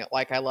and going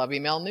like, I love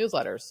email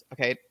newsletters.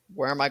 Okay,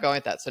 where am I going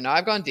with that? So now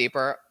I've gone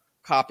deeper,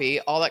 copy,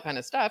 all that kind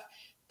of stuff.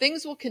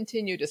 Things will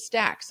continue to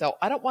stack. So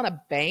I don't want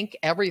to bank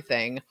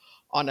everything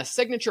on a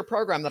signature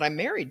program that I'm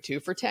married to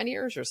for 10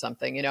 years or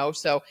something,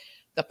 So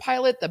the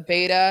pilot, the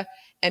beta,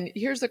 and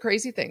here's the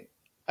crazy thing.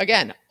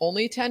 Again,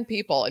 only 10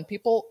 people, and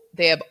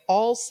they have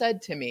all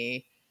said to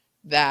me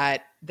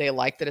that they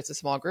like that it's a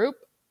small group.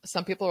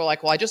 Some people are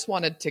like, well, I just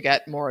wanted to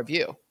get more of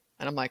you.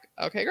 And I'm like,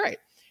 okay, great.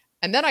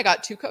 And then I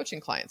got 2 coaching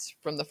clients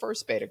from the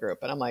first beta group.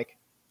 And I'm like,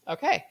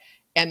 okay.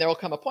 And there will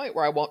come a point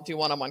where I won't do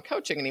one-on-one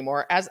coaching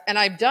anymore and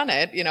I've done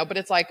it, but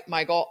it's like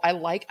my goal. I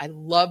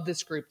love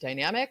this group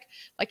dynamic.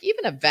 Like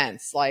even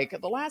events, like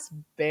the last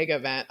big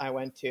event I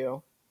went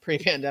to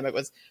pre-pandemic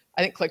was,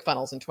 I think,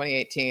 ClickFunnels in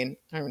 2018.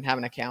 I don't even have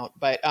an account,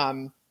 but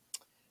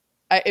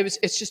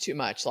it's just too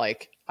much.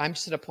 Like I'm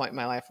just at a point in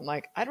my life. I'm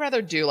like, I'd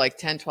rather do like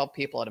 10, 12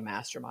 people at a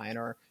mastermind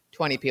or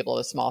 20 people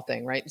at a small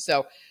thing. Right.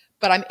 So,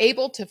 but I'm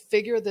able to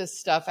figure this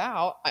stuff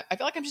out. I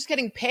feel like I'm just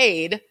getting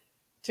paid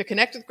to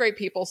connect with great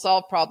people,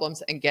 solve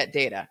problems, and get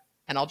data.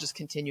 And I'll just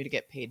continue to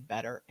get paid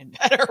better and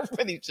better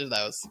with each of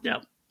those.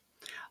 Yep.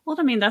 Well,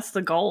 I mean, that's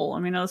the goal.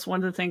 I mean, that's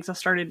one of the things I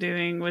started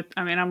doing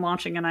I'm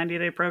launching a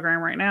 90-day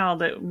program right now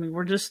that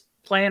we're just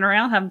playing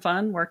around, having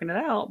fun, working it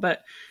out,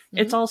 but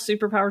it's all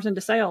superpowers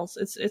into sales.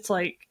 It's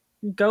like,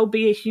 go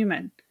be a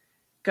human,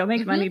 go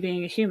make money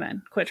being a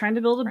human, quit trying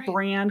to build a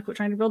brand, quit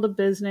trying to build a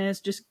business,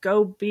 just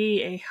go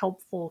be a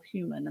helpful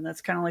human. And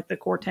that's kind of like the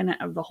core tenet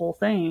of the whole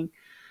thing.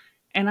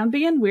 And I'm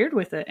being weird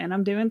with it. And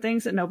I'm doing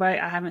things that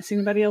I haven't seen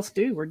anybody else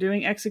do. We're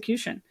doing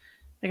execution.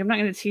 Like, I'm not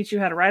going to teach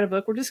you how to write a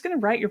book. We're just going to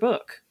write your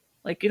book.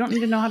 Like, you don't need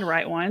to know how to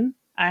write one.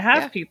 I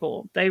have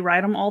people, they write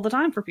them all the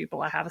time for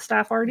people. I have a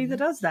staff already that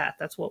does that.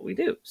 That's what we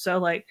do. So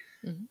like,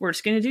 we're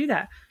just going to do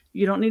that.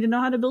 You don't need to know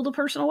how to build a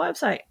personal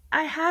website.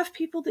 I have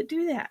people that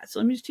do that. So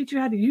let me just teach you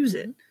how to use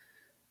it.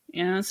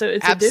 So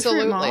it's a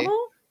different model.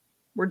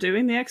 We're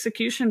doing the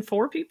execution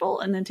for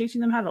people and then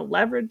teaching them how to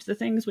leverage the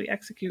things we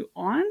execute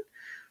on.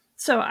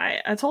 So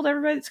I told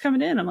everybody that's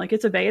coming in, I'm like,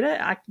 it's a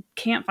beta. I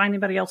can't find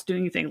anybody else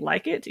doing anything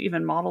like it to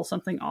even model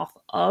something off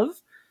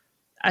of.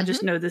 I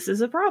just know this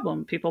is a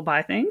problem. People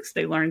buy things,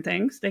 they learn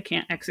things, they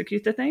can't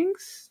execute the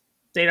things,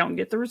 they don't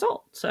get the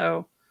result.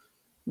 So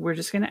we're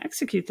just going to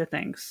execute the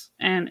things.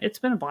 And it's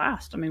been a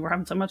blast. I mean, we're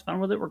having so much fun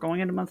with it. We're going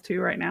into month 2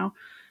 right now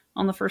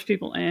on the first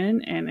people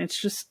in, and it's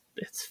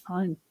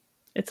fun.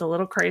 It's a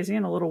little crazy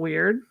and a little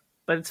weird,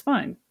 but it's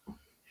fun.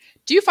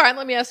 Do you find,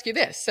 let me ask you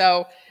this.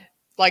 So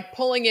like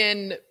pulling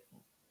in,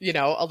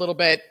 a little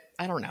bit,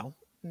 I don't know,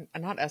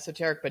 not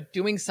esoteric, but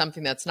doing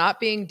something that's not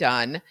being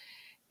done,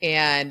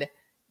 and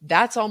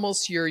that's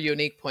almost your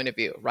unique point of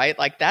view, right?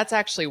 Like that's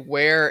actually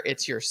where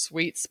it's your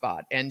sweet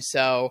spot. And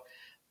so,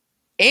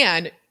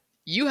 and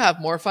you have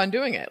more fun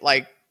doing it.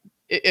 Like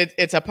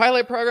it's a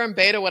pilot program,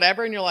 beta,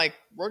 whatever. And you're like,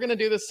 we're going to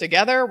do this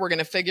together. We're going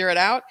to figure it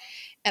out.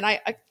 And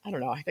I don't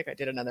know. I think I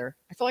feel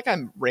like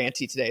I'm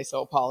ranty today.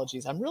 So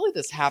apologies. I'm really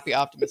this happy,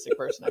 optimistic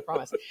person, I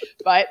promise.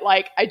 But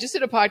like, I just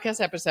did a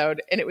podcast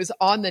episode and it was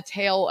on the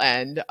tail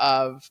end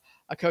of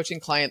a coaching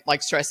client,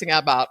 like stressing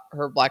out about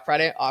her Black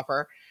Friday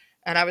offer.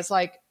 And I was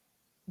like,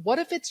 what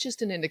if it's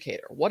just an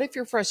indicator? What if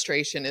your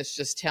frustration is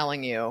just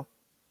telling you,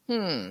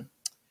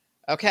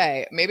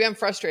 okay, maybe I'm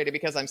frustrated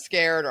because I'm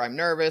scared or I'm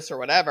nervous or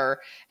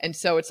whatever. And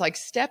so it's like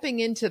stepping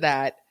into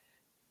that,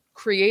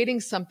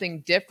 creating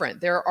something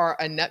different. There are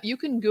enough, you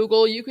can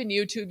Google, you can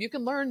YouTube, you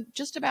can learn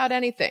just about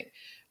anything.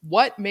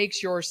 What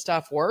makes your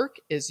stuff work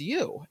is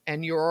you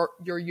and your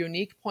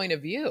unique point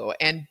of view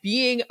and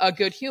being a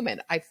good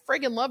human. I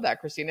friggin' love that,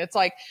 Christina. It's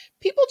like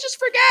people just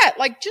forget,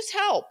 like just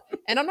help.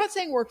 And I'm not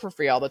saying work for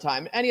free all the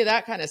time, any of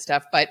that kind of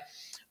stuff. But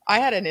I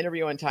had an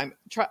interview one time.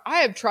 I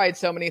have tried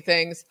so many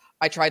things.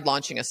 I tried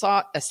launching a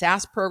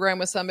SaaS program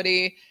with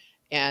somebody,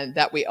 and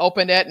that we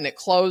opened it and it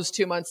closed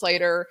 2 months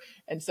later.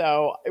 And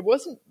so it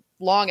wasn't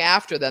long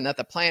after then that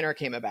the planner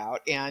came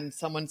about, and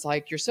someone's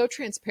like, you're so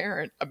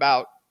transparent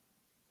about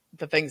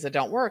the things that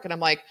don't work. And I'm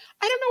like,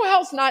 I don't know how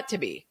else not to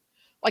be.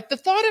 Like the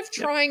thought of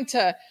trying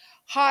to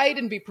hide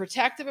and be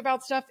protective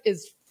about stuff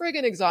is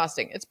friggin'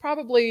 exhausting. It's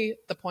probably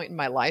the point in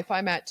my life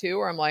I'm at too,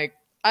 where I'm like,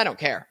 I don't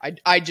care. I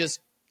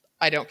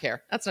don't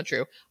care. That's not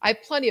true. I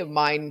have plenty of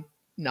mind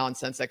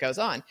nonsense that goes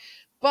on,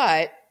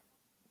 but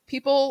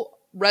people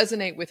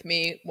resonate with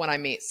me when I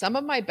meet. Some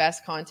of my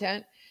best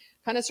content,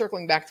 kind of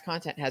circling back to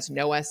content, has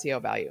no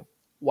SEO value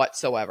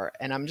whatsoever.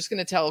 And I'm just going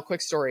to tell a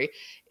quick story.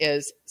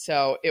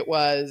 So it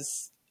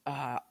was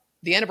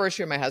the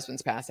anniversary of my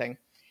husband's passing,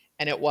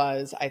 and it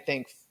was, I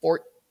think,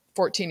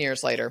 14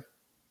 years later.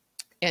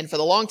 And for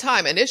the long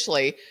time,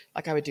 initially,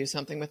 like I would do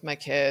something with my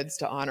kids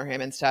to honor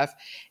him and stuff.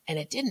 And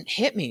it didn't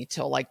hit me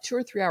till like 2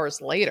 or 3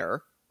 hours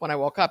later when I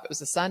woke up. It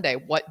was a Sunday,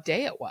 what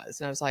day it was.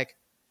 And I was like,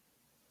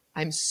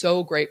 I'm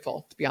so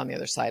grateful to be on the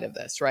other side of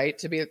this, right?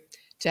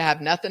 To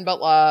have nothing but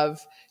love,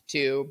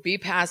 to be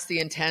past the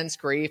intense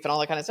grief and all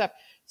that kind of stuff.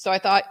 So I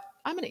thought,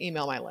 I'm going to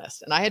email my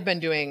list. And I had been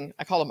doing,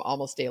 I call them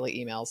almost daily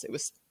emails. It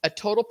was a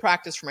total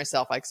practice for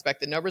myself. I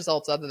expected no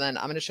results other than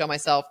I'm going to show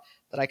myself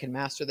that I can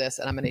master this,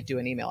 and I'm going to do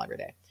an email every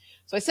day.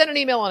 So I sent an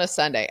email on a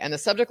Sunday, and the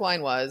subject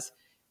line was,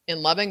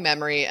 in loving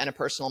memory and a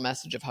personal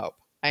message of hope.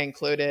 I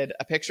included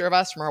a picture of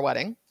us from our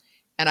wedding,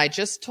 and I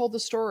just told the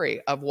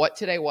story of what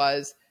today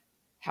was,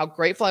 how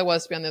grateful I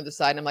was to be on the other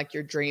side. And I'm like,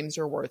 your dreams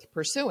are worth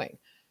pursuing.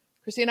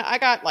 Christina, I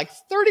got like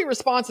 30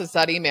 responses to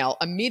that email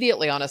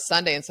immediately on a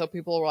Sunday. And so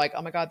people were like,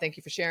 oh my God, thank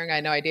you for sharing. I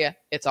had no idea.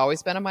 It's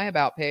always been on my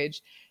about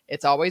page.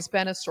 It's always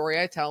been a story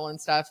I tell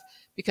and stuff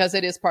because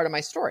it is part of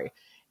my story.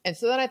 And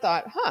so then I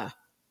thought,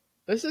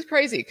 this is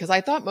crazy, because I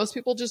thought most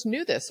people just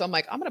knew this. So I'm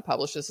like, I'm going to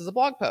publish this as a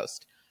blog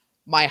post.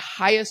 My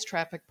highest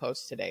traffic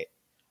post to date.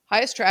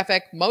 Highest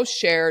traffic, most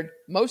shared,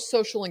 most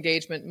social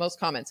engagement,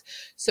 most comments.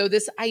 So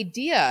this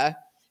idea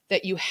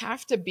that you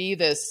have to be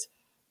this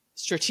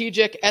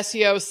strategic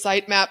SEO,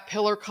 sitemap,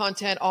 pillar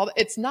content,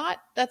 that's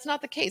not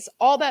the case.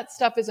 All that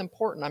stuff is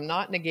important. I'm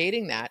not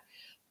negating that,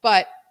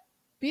 but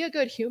be a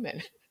good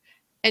human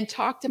and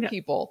talk to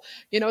people.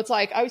 It's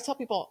like, I always tell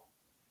people,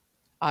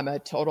 I'm a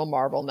total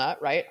Marvel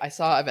nut, right? I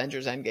saw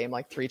Avengers Endgame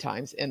like 3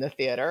 times in the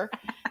theater.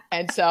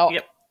 And so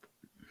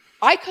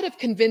I could have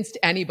convinced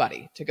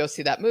anybody to go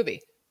see that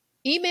movie.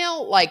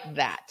 Email like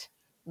that.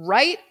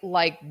 Write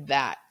like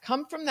that.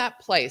 Come from that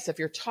place. If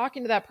you're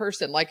talking to that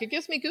person, like, it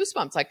gives me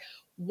goosebumps. Like,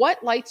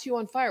 what lights you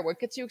on fire? What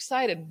gets you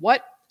excited?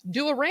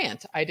 Do a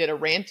rant. I did a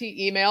ranty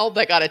email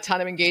that got a ton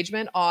of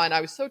engagement on,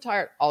 I was so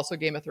tired, also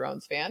Game of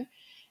Thrones fan.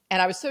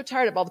 And I was so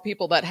tired of all the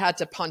people that had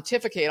to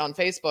pontificate on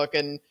Facebook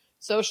and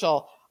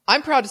social.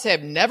 I'm proud to say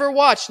I've never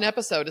watched an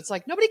episode. It's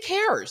like, nobody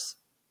cares.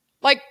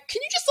 Like,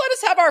 can you just let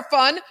us have our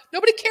fun?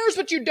 Nobody cares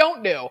what you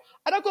don't do.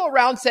 I don't go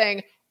around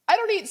saying, I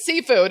don't eat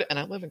seafood, and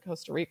I live in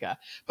Costa Rica,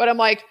 but I'm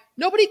like,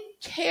 nobody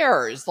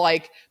cares.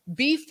 Like,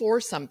 be for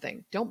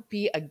something. Don't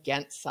be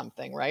against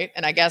something, right?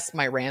 And I guess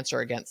my rants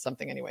are against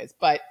something anyways,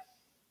 but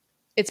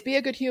it's be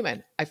a good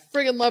human. I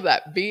friggin' love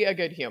that. Be a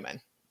good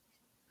human.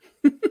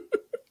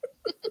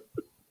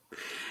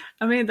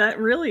 I mean, that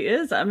really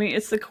is. I mean,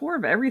 it's the core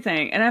of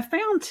everything. And I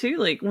found too,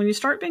 like when you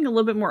start being a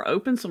little bit more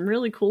open, some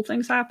really cool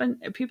things happen.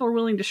 People are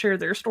willing to share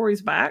their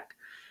stories back.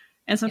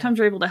 And sometimes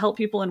you're able to help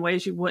people in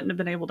ways you wouldn't have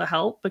been able to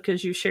help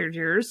because you shared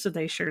yours, so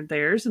they shared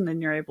theirs, and then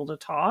you're able to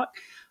talk.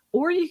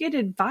 Or you get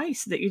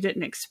advice that you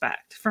didn't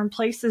expect from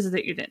places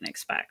that you didn't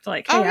expect.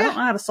 Like, hey, I don't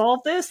know how to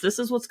solve this. This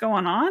is what's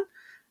going on.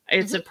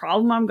 It's a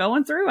problem I'm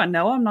going through. I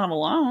know I'm not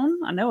alone.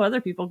 I know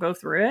other people go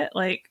through it.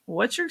 Like,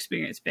 what's your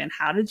experience been?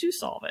 How did you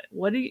solve it?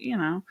 What do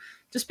you,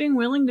 just being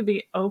willing to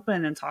be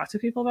open and talk to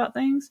people about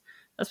things.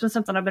 That's been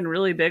something I've been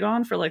really big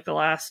on for like the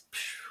last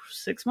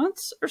 6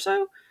 months or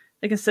so.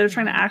 Like, instead of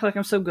trying to act like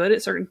I'm so good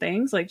at certain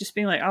things, like just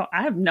being like, oh,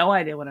 I have no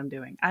idea what I'm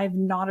doing. I have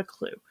not a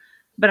clue,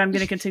 but I'm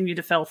going to continue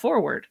to fail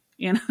forward.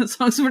 As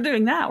long as we're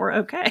doing that, we're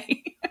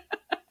okay.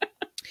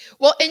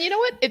 Well, and you know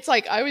what? It's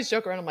like, I always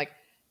joke around. I'm like,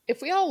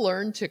 if we all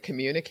learn to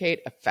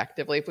communicate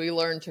effectively, if we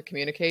learn to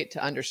communicate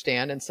to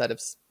understand instead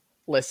of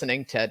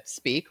listening to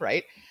speak,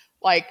 right?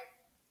 Like,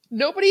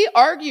 nobody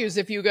argues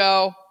if you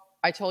go,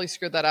 I totally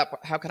screwed that up.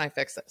 How can I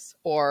fix this?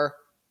 Or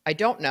I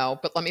don't know,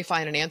 but let me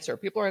find an answer.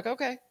 People are like,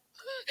 okay.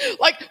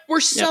 Like,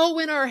 we're so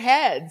in our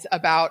heads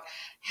about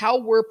how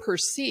we're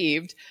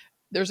perceived.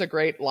 There's a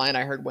great line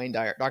I heard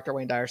Dr.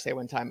 Wayne Dyer say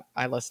one time.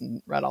 I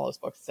read all his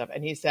books and stuff.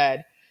 And he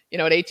said,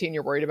 at 18,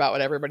 you're worried about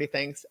what everybody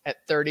thinks. At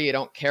 30, you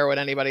don't care what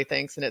anybody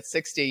thinks. And at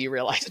 60, you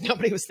realize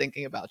nobody was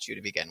thinking about you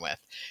to begin with.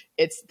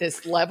 It's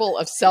this level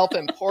of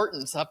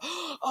self-importance of,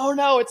 oh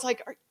no, it's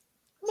like,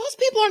 most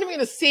people aren't even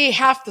going to see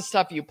half the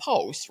stuff you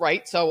post,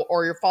 right? So,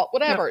 or your fault,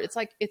 whatever. It's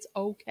like, it's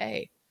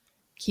okay.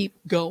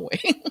 Keep going.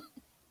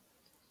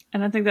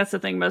 And I think that's the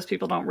thing most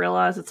people don't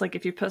realize. It's like,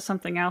 if you put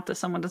something out that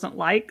someone doesn't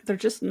like, they're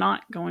just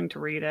not going to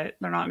read it.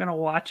 They're not going to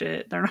watch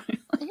it. They're not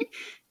like,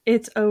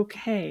 it's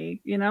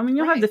okay.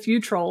 You'll have the few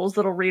trolls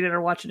that'll read it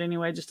or watch it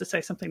anyway, just to say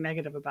something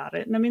negative about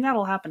it. And I mean,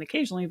 that'll happen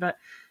occasionally, but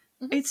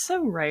it's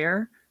so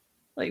rare.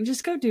 Like,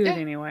 just go do it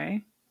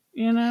anyway.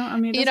 I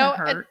mean, it doesn't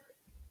hurt.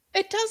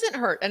 It doesn't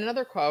hurt. And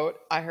another quote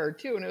I heard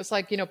too, and it was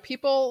like,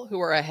 people who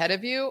are ahead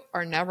of you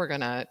are never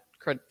going to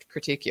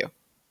critique you.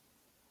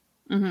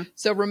 Mm-hmm.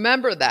 So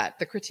remember that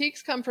the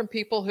critiques come from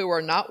people who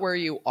are not where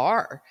you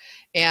are.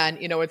 And,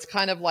 it's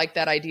kind of like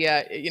that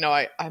idea,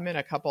 I'm in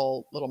a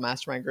couple little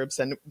mastermind groups,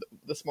 and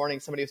this morning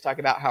somebody was talking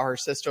about how her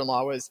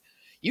sister-in-law was,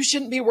 you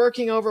shouldn't be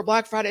working over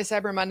Black Friday,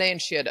 Cyber Monday.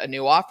 And she had a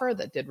new offer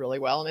that did really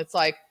well. And it's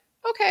like,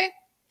 okay,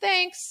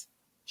 thanks.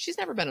 She's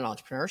never been an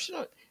entrepreneur.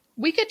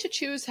 We get to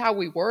choose how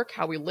we work,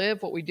 how we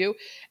live, what we do.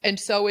 And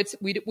so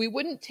we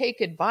wouldn't take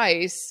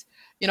advice.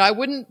 I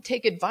wouldn't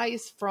take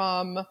advice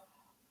from,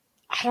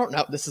 I don't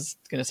know, this is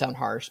going to sound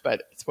harsh,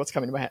 but it's what's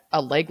coming to my head,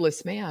 a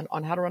legless man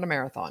on how to run a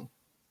marathon,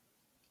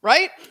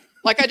 right?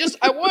 Like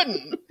I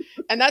wouldn't.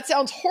 And that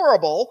sounds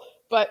horrible,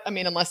 but I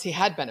mean, unless he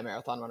had been a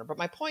marathon runner. But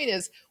my point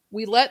is,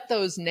 we let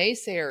those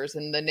naysayers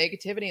and the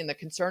negativity and the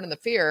concern and the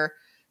fear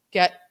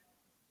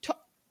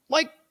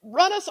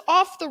run us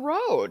off the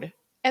road.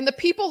 And the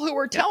people who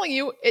are telling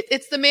you,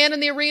 it's the man in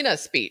the arena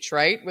speech,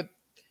 right? With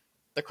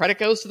the credit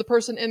goes to the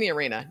person in the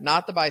arena,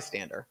 not the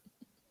bystander.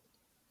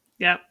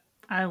 Yep.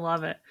 I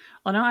love it.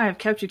 Well, now I have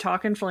kept you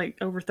talking for like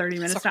over 30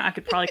 minutes now. I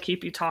could probably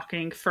keep you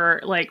talking for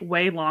like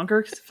way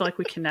longer because I feel like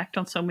we connect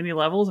on so many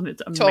levels and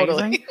it's amazing.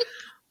 Totally.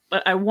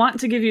 But I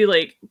want to give you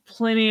like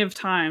plenty of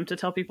time to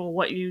tell people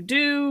what you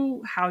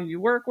do, how you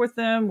work with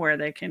them, where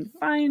they can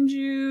find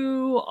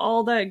you,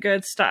 all that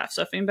good stuff.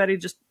 So if anybody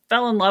just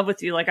fell in love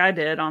with you like I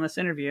did on this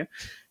interview,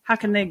 how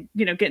can they,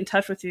 get in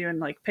touch with you and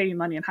like pay you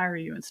money and hire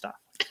you and stuff?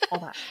 All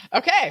that.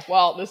 Okay.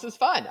 Well, this is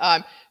fun.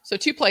 So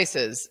 2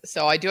 places.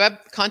 So I do have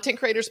Content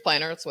Creators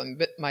Planner. It's when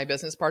my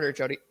business partner,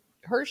 Jody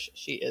Hirsch,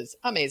 she is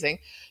amazing.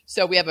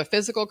 So we have a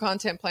physical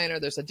content planner.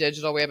 There's a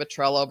digital, we have a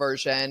Trello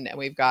version, and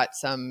we've got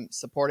some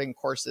supporting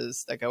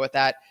courses that go with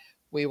that.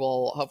 We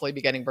will hopefully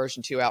be getting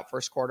version 2 out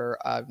first quarter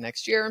of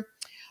next year.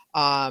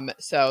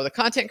 So the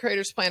Content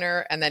Creators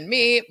Planner, and then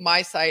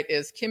my site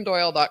is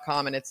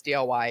kimdoyle.com, and it's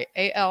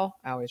DLYAL.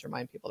 I always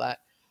remind people that.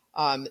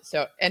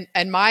 So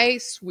my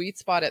sweet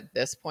spot at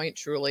this point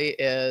truly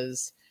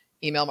is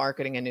email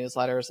marketing and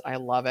newsletters. I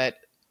love it.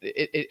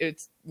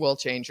 It will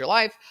change your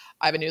life.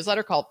 I have a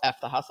newsletter called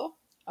F the Hustle,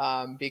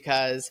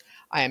 because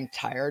I am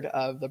tired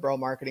of the bro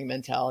marketing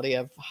mentality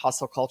of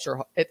hustle culture.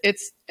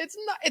 It's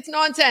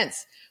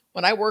nonsense.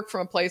 When I work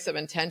from a place of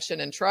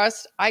intention and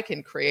trust, I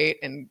can create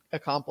and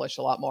accomplish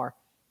a lot more.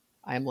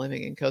 I am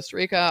living in Costa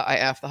Rica. I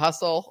F the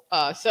hustle.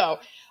 So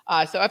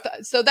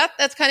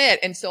that's kind of it.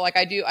 And so I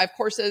have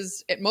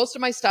courses. Most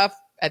of my stuff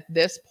at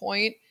this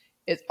point,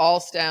 it all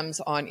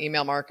stems on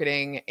email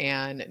marketing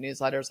and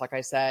newsletters. Like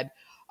I said,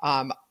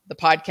 the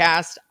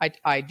podcast,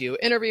 I do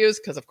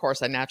interviews because of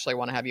course I naturally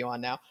want to have you on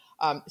now.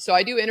 So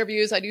I do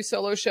interviews, I do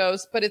solo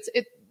shows, but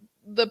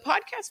the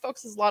podcast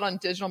focuses a lot on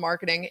digital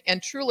marketing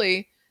and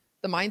truly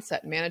the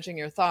mindset and managing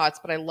your thoughts.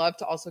 But I love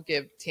to also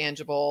give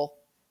tangible,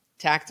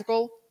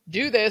 tactical,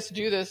 do this.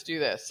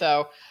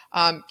 So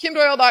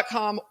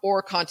kimdoyle.com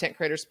or Content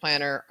Creators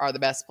Planner are the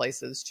best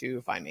places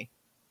to find me.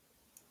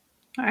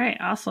 All right.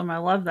 Awesome. I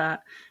love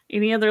that.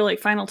 Any other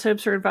final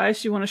tips or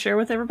advice you want to share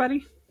with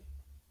everybody?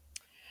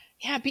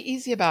 Yeah, be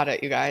easy about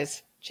it, you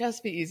guys.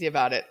 Just be easy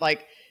about it.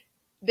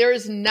 There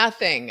is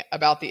nothing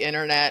about the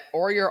internet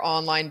or your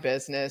online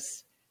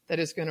business that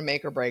is going to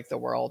make or break the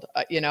world.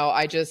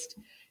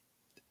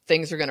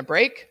 Things are going to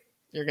break.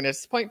 You're going to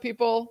disappoint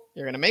people.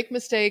 You're going to make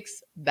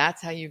mistakes.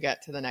 That's how you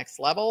get to the next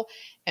level.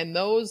 And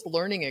those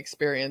learning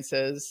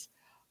experiences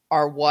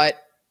are what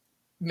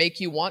make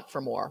you want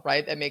for more,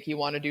 right? That make you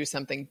want to do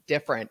something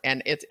different.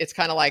 And it's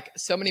kind of like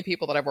so many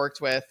people that I've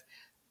worked with,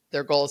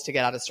 their goal is to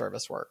get out of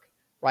service work,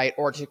 right?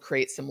 Or to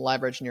create some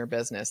leverage in your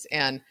business.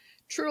 And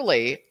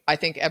truly, I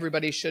think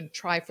everybody should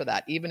try for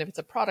that. Even if it's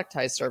a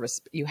productized service,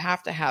 you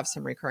have to have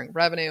some recurring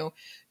revenue.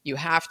 You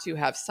have to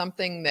have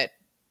something that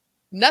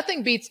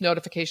nothing beats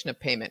notification of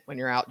payment when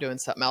you're out doing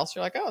something else.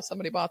 You're like, oh,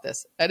 somebody bought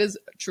this. That is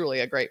truly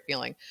a great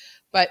feeling.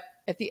 But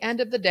at the end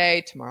of the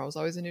day, tomorrow is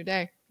always a new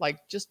day.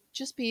 Just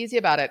be easy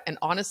about it. And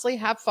honestly,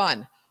 have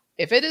fun.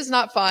 If it is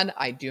not fun,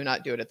 I do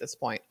not do it at this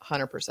point,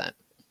 100%.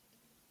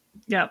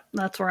 Yep,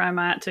 that's where I'm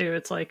at too.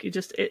 It's like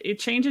it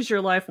changes your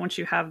life once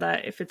you have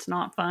that. If it's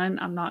not fun,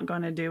 I'm not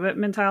going to do it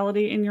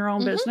mentality in your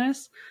own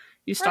business.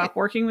 You stop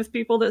working with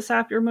people that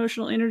sap your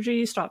emotional energy.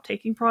 You stop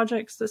taking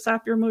projects that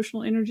sap your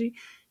emotional energy.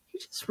 You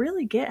just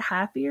really get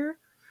happier.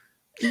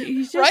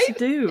 You just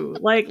do.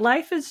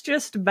 Life is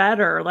just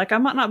better. I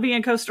might not be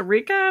in Costa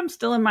Rica. I'm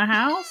still in my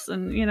house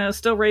and,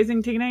 still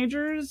raising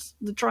teenagers,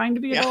 trying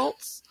to be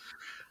adults.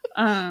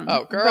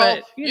 Oh, girl,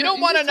 but, you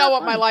don't want to know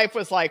what my life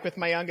was like with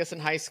my youngest in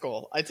high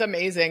school. It's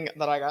amazing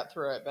that I got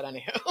through it, but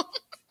anyhow.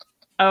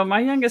 Oh, my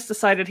youngest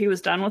decided he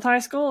was done with high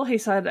school. He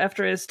said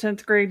after his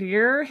 10th grade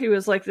year, he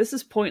was like, this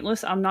is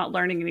pointless. I'm not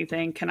learning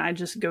anything. Can I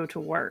just go to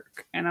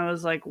work? And I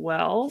was like,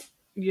 well,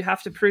 you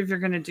have to prove you're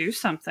going to do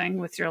something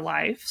with your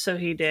life. So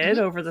he did.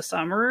 Over the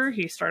summer.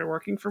 He started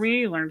working for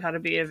me. He learned how to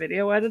be a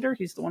video editor.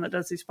 He's the one that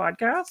does these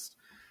podcasts.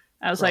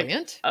 I was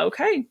Brilliant. like,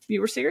 okay,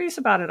 you were serious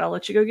about it. I'll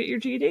let you go get your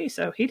GED.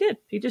 So he did.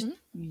 He just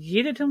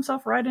yeeted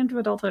himself right into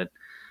adulthood.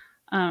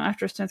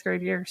 after his 10th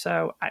grade year.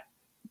 So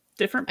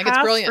different I think it's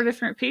paths brilliant. for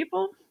different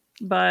people,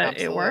 but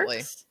Absolutely. it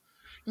works.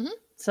 Mhm.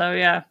 So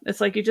yeah,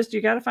 it's like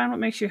you got to find what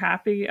makes you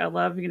happy. I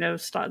love,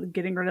 start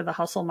getting rid of the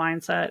hustle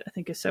mindset. I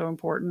think is so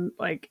important.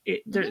 Like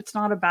it's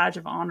not a badge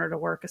of honor to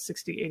work a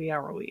 60,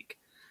 80-hour week.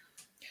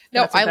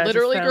 No, That's a I badge of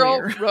literally, girl,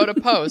 failure. wrote a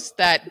post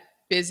that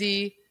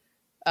busy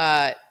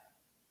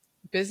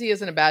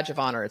isn't a badge of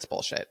honor. It's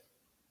bullshit.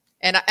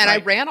 And Right. I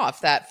ran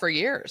off that for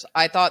years.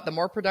 I thought the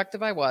more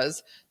productive I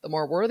was, the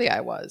more worthy I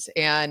was.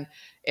 And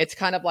it's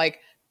kind of like,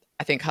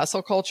 I think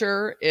hustle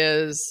culture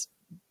is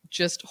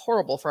just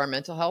horrible for our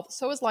mental health.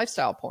 So is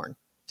lifestyle porn,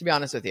 to be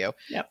honest with you.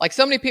 Yep. Like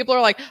so many people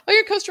are like, oh,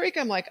 you're in Costa Rica.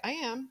 I'm like, I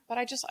am, but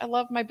I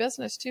love my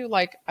business too.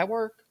 Like I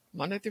work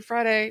Monday through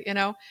Friday,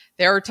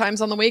 there are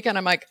times on the weekend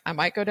I'm like, I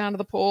might go down to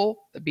the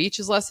pool. The beach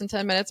is less than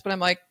 10 minutes, but I'm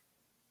like,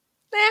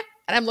 nah.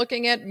 And I'm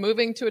looking at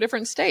moving to a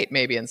different state,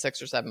 maybe in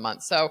 6 or 7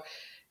 months. So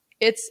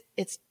it's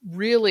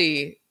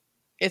really,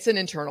 it's an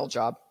internal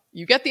job.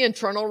 You get the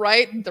internal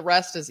right, the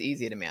rest is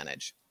easy to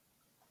manage.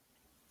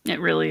 It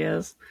really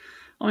is.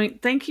 I mean,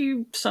 thank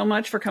you so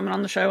much for coming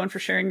on the show and for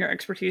sharing your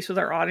expertise with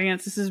our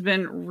audience. This has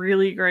been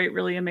really great,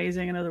 really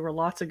amazing. I know there were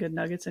lots of good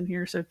nuggets in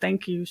here. So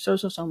thank you so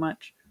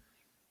much.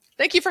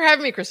 Thank you for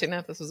having me,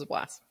 Christina. This was a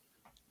blast.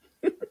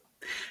 All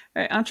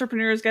right,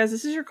 entrepreneurs, guys,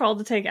 this is your call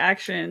to take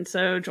action.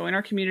 So join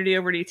our community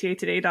over at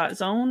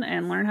etatoday.zone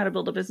and learn how to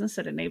build a business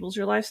that enables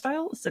your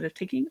lifestyle instead of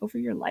taking over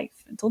your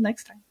life. Until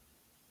next time.